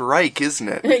very Shrike, isn't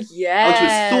it? Yes. onto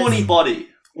his thorny body.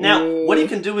 Now, Ooh. what he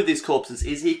can do with these corpses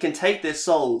is he can take their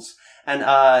souls and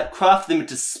craft them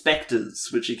into specters,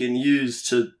 which he can use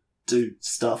to do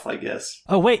stuff, I guess.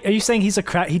 Oh wait, are you saying he does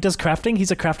crafting?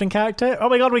 He's a crafting character? Oh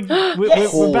my god, we're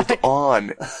Hold back.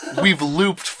 on. We've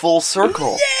looped full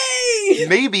circle. Yay!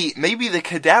 Maybe the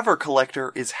cadaver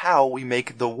collector is how we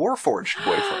make the Warforged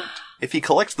boyfriend. If he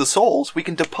collects the souls, we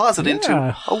can deposit into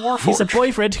Yeah. a Warforged. He's a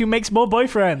boyfriend who makes more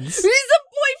boyfriends. He's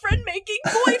a boyfriend making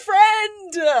boyfriend.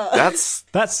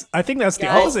 I think that's the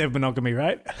Guys. opposite of monogamy,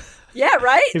 right? Yeah,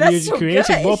 right. If That's you're so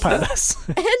creating good. more partners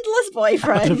Endless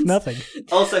boyfriends. out of nothing.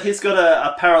 Also, he's got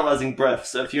a paralyzing breath,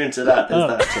 so if you're into that, there's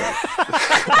that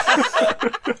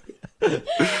too.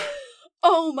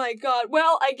 Oh my god.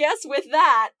 Well, I guess with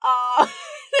that,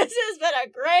 this has been a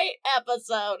great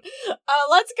episode.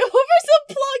 Let's go over some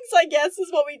plugs, I guess,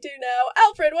 is what we do now.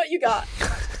 Alfred, what you got?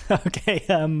 Okay,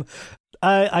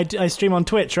 I stream on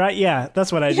Twitch, right? Yeah,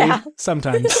 that's what I do Yeah.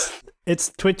 sometimes. It's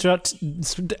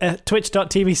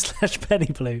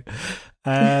twitch.tv/pennyblue.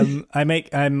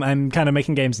 I'm kind of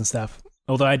making games and stuff.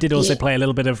 Although I did also play a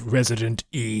little bit of Resident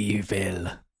Evil,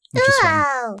 which is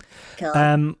fun.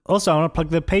 Cool. Also, I want to plug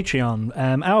the Patreon,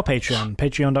 our Patreon,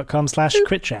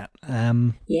 patreon.com/critchat.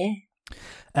 Yeah.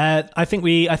 I think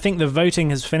the voting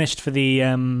has finished for the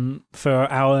for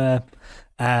our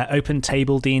open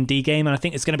table D&D game, and I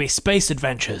think it's going to be Space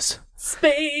Adventures,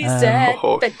 Space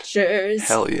Oh, adventures.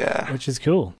 Hell yeah. which is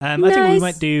cool. I think we Nice.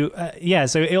 might do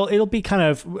so it'll be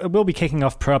we'll be kicking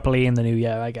off properly in the new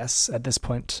year, I guess, at this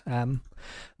point.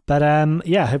 But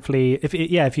hopefully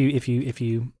if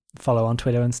you follow on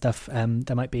Twitter and stuff,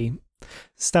 there might be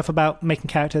stuff about making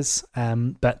characters,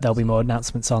 but there'll be more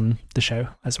announcements on the show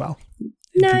as well in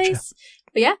future. Nice.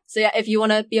 But yeah, if you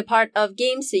want to be a part of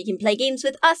games so you can play games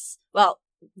with us, well,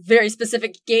 very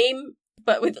specific game,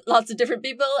 but with lots of different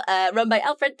people, run by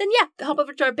Alfred, then yeah, hop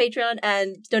over to our Patreon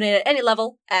and donate at any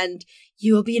level, and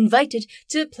you will be invited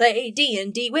to play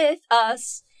D&D with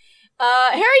us.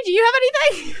 Harry, do you have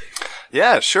anything?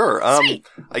 Yeah, sure. Sweet.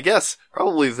 I guess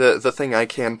probably the thing I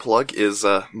can plug is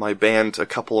my band a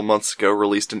couple of months ago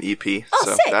released an EP. Oh,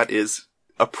 so sick. that is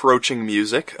Approaching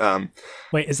Music.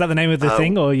 Wait, is that the name of the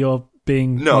thing, or you're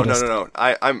being No. modest?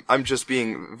 I'm just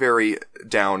being very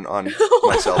down on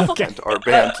myself and our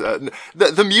band.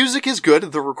 The music is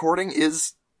good. The recording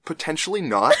is potentially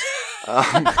not.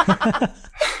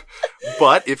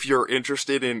 But if you're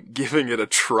interested in giving it a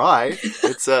try,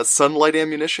 it's Sunlight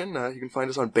Ammunition. You can find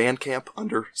us on Bandcamp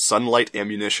under Sunlight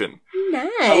Ammunition. Nice.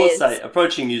 I will say,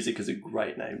 Approaching Music is a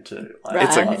great name too.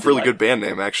 It's a Right. really good band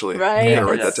name, actually. Right. I'm gonna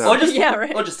write that down. Or just, Yeah,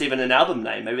 right. or just even an album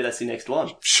name. Maybe that's your next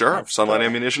one. Sure, Sunlight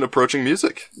Ammunition, Approaching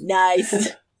Music. Nice.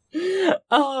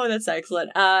 Oh, that's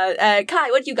excellent. Kai,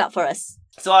 what you got for us?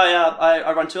 So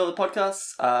I run 2 other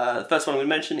podcasts. The first one we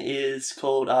mention is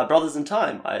called Brothers in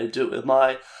Time. I do it with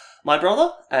my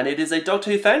brother, and it is a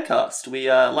Doctor Who fan cast. We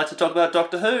like to talk about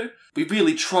Doctor Who. We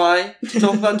really try to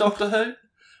talk about Doctor Who.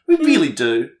 We really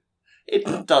do.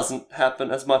 It doesn't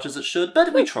happen as much as it should,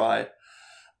 but we try.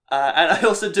 And I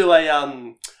also do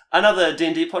another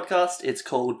D&D podcast. It's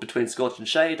called Between Scorch and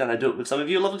Shade, and I do it with some of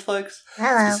you lovely folks.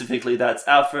 Hello. Specifically, that's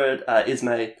Alfred,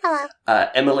 Ismay, Hello.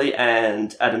 Emily,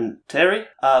 and Adam Terry.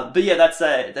 But yeah, that's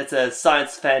a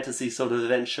science fantasy sort of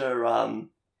adventure.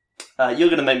 You're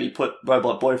going to make me put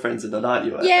robot boyfriends in it, aren't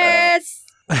you? Yes.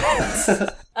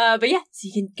 But yeah, so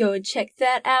you can go and check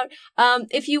that out.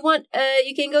 If you want,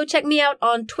 you can go check me out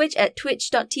on Twitch at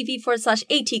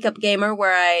twitch.tv/ateacupgamer,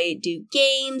 where I do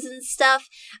games and stuff.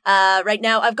 Right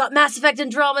now I've got Mass Effect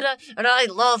Andromeda, and I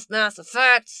love Mass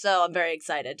Effect, so I'm very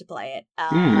excited to play it.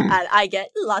 And I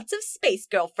get lots of space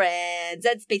girlfriends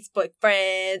and space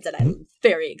boyfriends, and I'm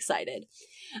very excited.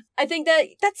 I think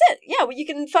that's it. Yeah, well, you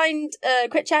can find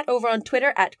Crit Chat over on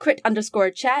Twitter at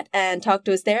crit_chat and talk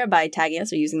to us there by tagging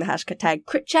us or using the hashtag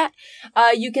CritChat.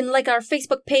 You can like our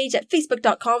Facebook page at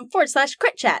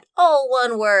facebook.com/CritChat, all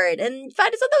one word, and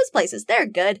find us on those places. They're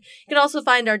good. You can also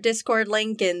find our Discord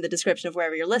link in the description of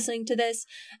wherever you're listening to this.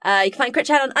 You can find Crit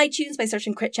Chat on iTunes by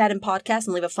searching Crit Chat and Podcast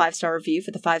and leave a 5-star review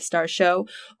for the 5-star show,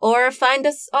 or find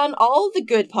us on all the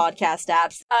good podcast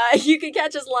apps. You can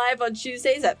catch us live on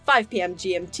Tuesdays at 5 p.m.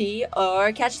 GMT,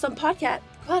 or catch us on podcast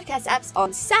apps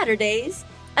on Saturdays.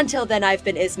 Until then, I've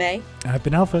been Ismay. I've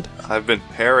been Alfred. I've been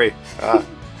Harry.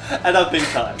 And I've been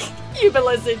kind. You've been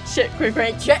listening to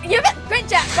Crit Chat.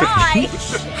 Bye!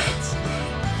 Shit.